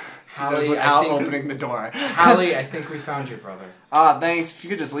 Hallie, Says without opening the door. Hallie, I think we found your brother. Thanks. If you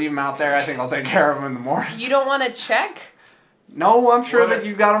could just leave him out there, I think I'll take care of him in the morning. You don't want to check? No, I'm sure What? that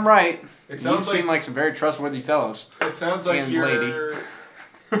you got him right. It You sounds seem like some very trustworthy fellows. It sounds like And you're... lady.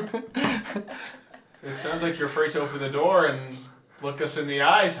 It sounds like you're afraid to open the door and look us in the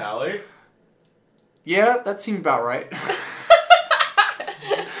eyes, Hallie. Yeah, that seemed about right.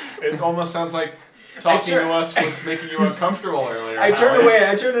 It almost sounds like talking tur- to us was making you uncomfortable earlier. I turn Hallie. away,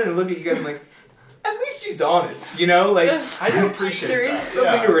 I turn around and look at you guys, I'm like, at least he's honest, Like, I do appreciate there that. is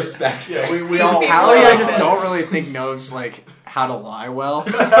something Yeah. to respect. Yeah, there. we all... Hallie, I just Yes. don't really think knows how to lie well.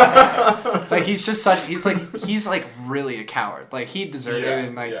 He's just he's really a coward. He deserted Yeah,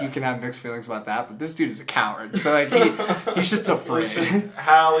 and yeah. you can have mixed feelings about that, but this dude is a coward. So he's just afraid. Listen,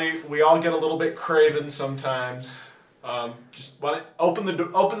 Hallie, we all get a little bit craven sometimes. Just want to open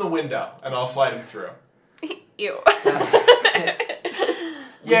the window and I'll slide him through. Ew.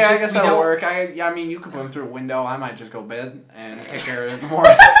 Yeah, I just- guess we that'll don't- work. I mean, you could put him through a window. I might just go bed and take care of it in the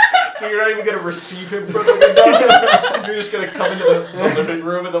morning. So you're not even gonna receive him from the window. You're just gonna come into the living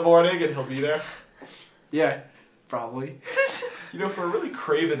room in the morning and he'll be there. Yeah, probably. For a really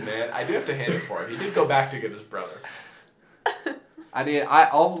craven man, I do have to hand it for him. He did go back to get his brother. I did.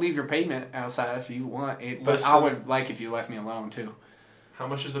 I'll leave your payment outside if you want it, but I Listen. would like if you left me alone too. How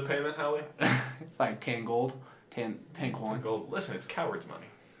much is the payment, Hallie? It's like 10 gold, 10 coin. Gold. Listen, it's coward's money.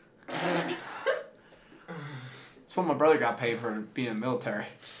 It's what my brother got paid for being in the military.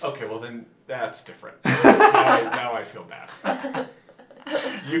 Okay, well then that's different. now I feel bad.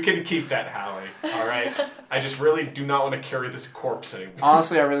 You can keep that, Hallie. All right. I just really do not want to carry this corpse anymore.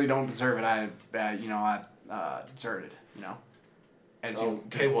 Honestly, I really don't deserve it. I deserted. As you,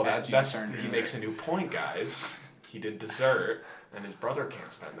 Okay, well as you that's discerned he earlier. makes a new point, guys. He did desert, and his brother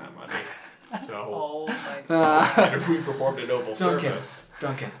can't spend that money. So Oh my god. and if we performed a noble Duncan. service.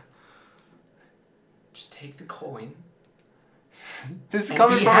 Duncan. Just take the coin. This is And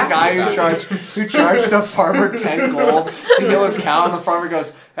coming be from a happy guy about who charged a farmer 10 gold to heal his cow, and the farmer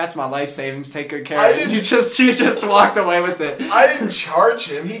goes, "That's my life savings. Take good care I of it." didn't- You just walked away with it. I didn't charge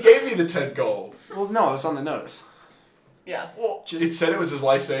him. He gave me the 10 gold. Well, no, it was on the notice. Yeah. Well, Just- it said it was his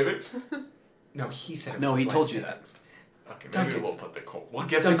life savings. No, he said it was No, his he told life you that. savings. Okay, maybe Duncan. we'll put the gold. We'll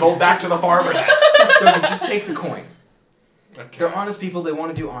give the Duncan, gold back just- to the farmer then. Duncan, just take the coin. Okay. They're honest people. They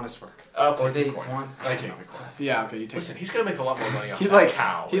want to do honest work. I'll Or take they the coin. want. I take the coin. Yeah, okay, you take Listen, he's gonna make a lot more money off He that like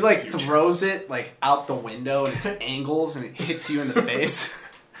cow. he in like the future. throws it like out the window and it angles and it hits you in the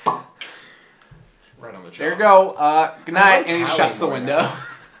face. Right on the jaw. There you go. Good night. like And he Howie shuts the more window. now.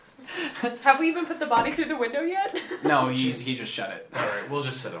 Have we even put the body through the window yet? No, he just shut it. All right, we'll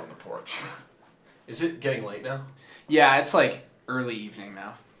just sit on the porch. Is it getting late now? Yeah, it's like early evening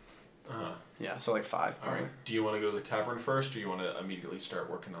now. Uh-huh. Yeah, so like 5. All right. Do you want to go to the tavern first, or do you want to immediately start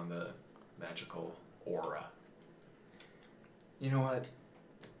working on the magical aura? You know what?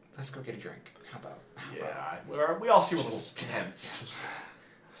 Let's go get a drink. How about? Yeah, we all seem a little Just- tense.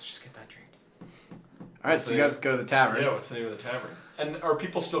 Let's just get that drink. All right, so you guys go to the tavern. Yeah, what's the name of the tavern? And are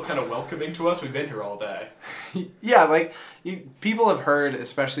people still kind of welcoming to us? We've been here all day. Yeah, like people have heard,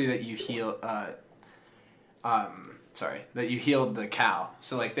 especially that you heal. That you healed the cow.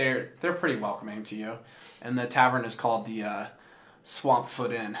 So like they're pretty welcoming to you, and the tavern is called the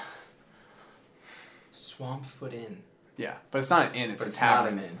Swampfoot Inn. Swampfoot Inn. Yeah, but it's not an inn; it's But a it's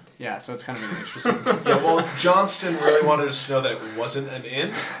tavern. not an inn. Yeah, so it's kind of an interesting. Yeah, well, Johnston really wanted us to know that it wasn't an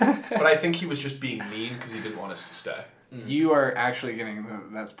inn, but I think he was just being mean because he didn't want us to stay. You are actually getting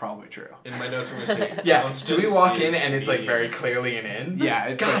that's probably true. In my notes, I'm going to say, Yeah. Johnston Do we walk is in and it's like mean. very clearly an inn? Yeah,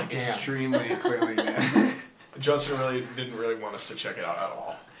 it's God like damn. extremely clearly. Yeah. Johnston really didn't really want us to check it out at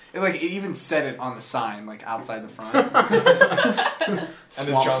all. It even said it on the sign, like outside the front. And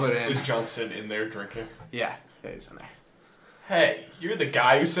Swampfoot Inn. is Johnston in there drinking? Yeah, he's in there. Hey, you're the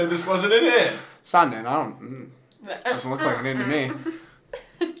guy who said this wasn't an inn. It's not an inn. I don't. Doesn't look like an inn to me.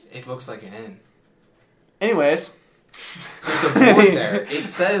 It looks like an inn. Anyways. There's a board there. It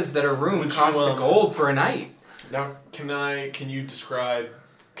says that a room Would you, costs a gold for a night. Now, can you describe,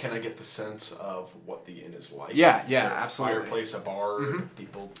 can I get the sense of what the inn is like? Yeah, Sort of absolutely. Fireplace, a bar, Mhm.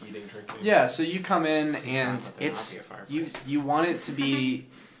 people eating, drinking? Yeah, so you come in It's and not, but there it's might be a fireplace. you want it to be.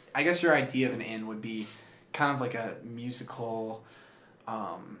 I guess your idea of an inn would be kind of like a musical,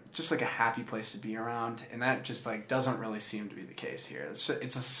 just like a happy place to be around, and that just like doesn't really seem to be the case here. It's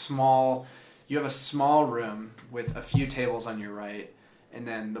a small. You have a small room with a few tables on your right, and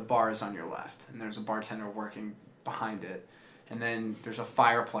then the bar is on your left, and there's a bartender working behind it, and then there's a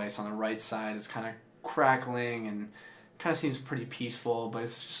fireplace on the right side. It's kind of crackling and kind of seems pretty peaceful, but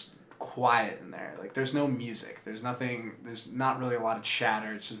it's just quiet in there. Like there's no music. There's nothing. There's not really a lot of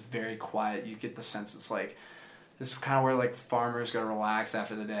chatter. It's just very quiet. You get the sense it's like this is kind of where like farmers go relax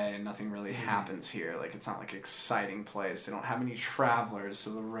after the day, and nothing really happens here. Like it's not like an exciting place. They don't have any travelers,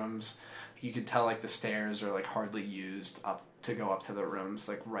 so the rooms. You could tell like the stairs are like hardly used up to go up to the rooms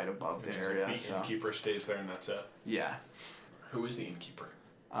like right above the area. The So innkeeper stays there and that's it. yeah, Who is the innkeeper?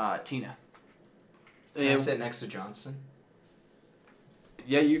 Tina. Can I sit next to Johnston?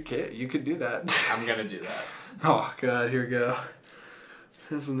 Yeah, you could do that. I'm gonna do that. Oh god, here we go.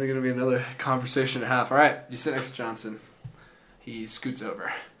 This is gonna be another conversation and a half. All right, you sit next to Johnson. He scoots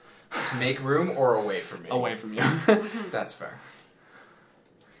over, To make room or away from me? away from you. That's fair.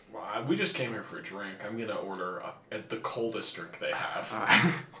 Well, we just came here for a drink. I'm gonna order as the coldest drink they have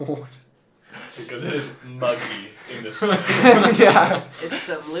All right. because it is muggy in this town. Yeah. It's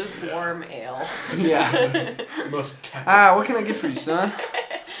a lukewarm ale. Yeah. Most tepid. What can I get for you, son?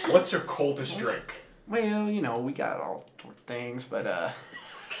 What's your coldest drink? Well, you know, we got all things, but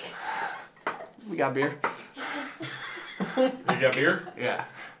we got beer. You got beer? Yeah.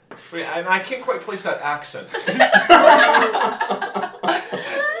 Wait, I can't quite place that accent.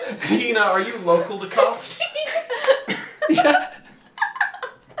 Tina, are you local to Cops? Yeah.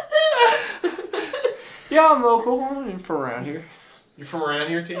 Yeah, I'm local. I'm from around here. You from around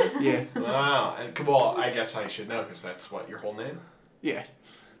here, Tina? Yeah. Wow. Well, I guess I should know because that's what your whole name. Yeah.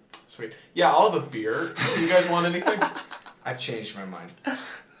 Sweet. Yeah, I'll have a beer. You guys want anything? I've changed my mind.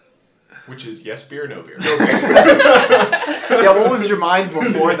 Which is yes beer, no beer. Yeah, what was your mind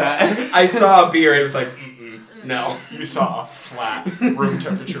before that? I saw a beer and it was like, no. You saw a flat room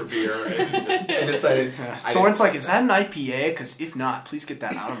temperature beer. And I decided. I Thorne's like, is that an IPA? Because if not, please get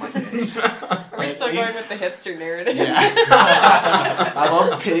that out of my face. We're still going with the hipster narrative. Yeah. I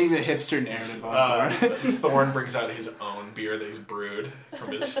love pitting the hipster narrative on Thorne. Thorne brings out his own beer that he's brewed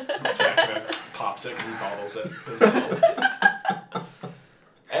from his jacket and pops it and he bottles it.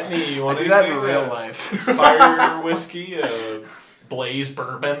 Etney, you I want do that in anything? real life. Fire whiskey, blaze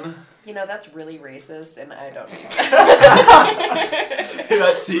bourbon. You know, that's really racist, and I don't need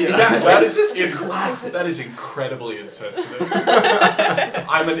See, Is that That racist or is classist? That is incredibly insensitive.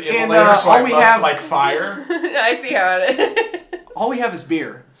 I'm an And, immolator, so all I we must have- like fire. I see how it is. all we have is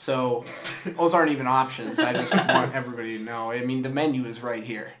beer, so those aren't even options. I just want everybody to know. I mean, the menu is right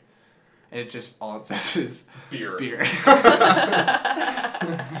here. and it just all it says is Beer. beer.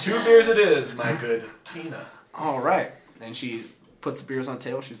 2 beers it is, my good Tina. All right. Then she puts the beers on the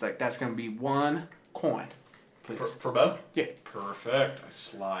table. She's like, "That's gonna be 1 coin, please." For both? Yeah. Perfect. I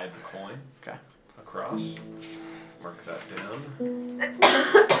slide the coin Okay. across. Mark that down.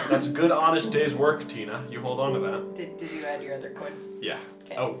 That's a good, honest day's work, Tina. You hold on to that. Did you add your other coin? Yeah.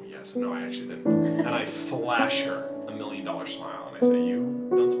 Okay. Oh, yes. No, I actually didn't. And I flash her $1 million smile, and I say, "You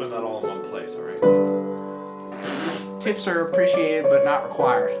don't spend that all in one place, all right?" Tips are appreciated but not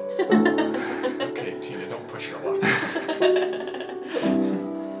required. Okay, Tina, don't push your luck.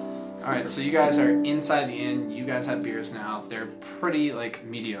 All right, so you guys are inside the inn. You guys have beers now. They're pretty like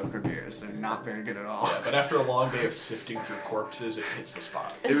mediocre beers. They're not very good at all. Yeah, but after a long day of sifting through corpses, it hits the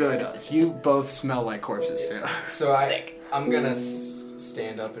spot. It really does. You both smell like corpses too. So Sick. I'm gonna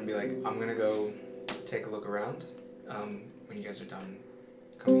stand up and be like, I'm gonna go take a look around. When you guys are done,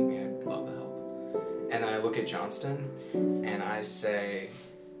 come meet me. I'd love the help. And then I look at Johnston, and I say,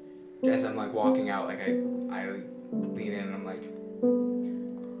 as I'm like walking out, like I lean in and I'm like,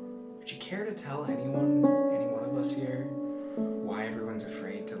 would you care to tell any one of us here why everyone's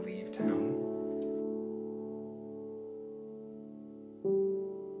afraid to leave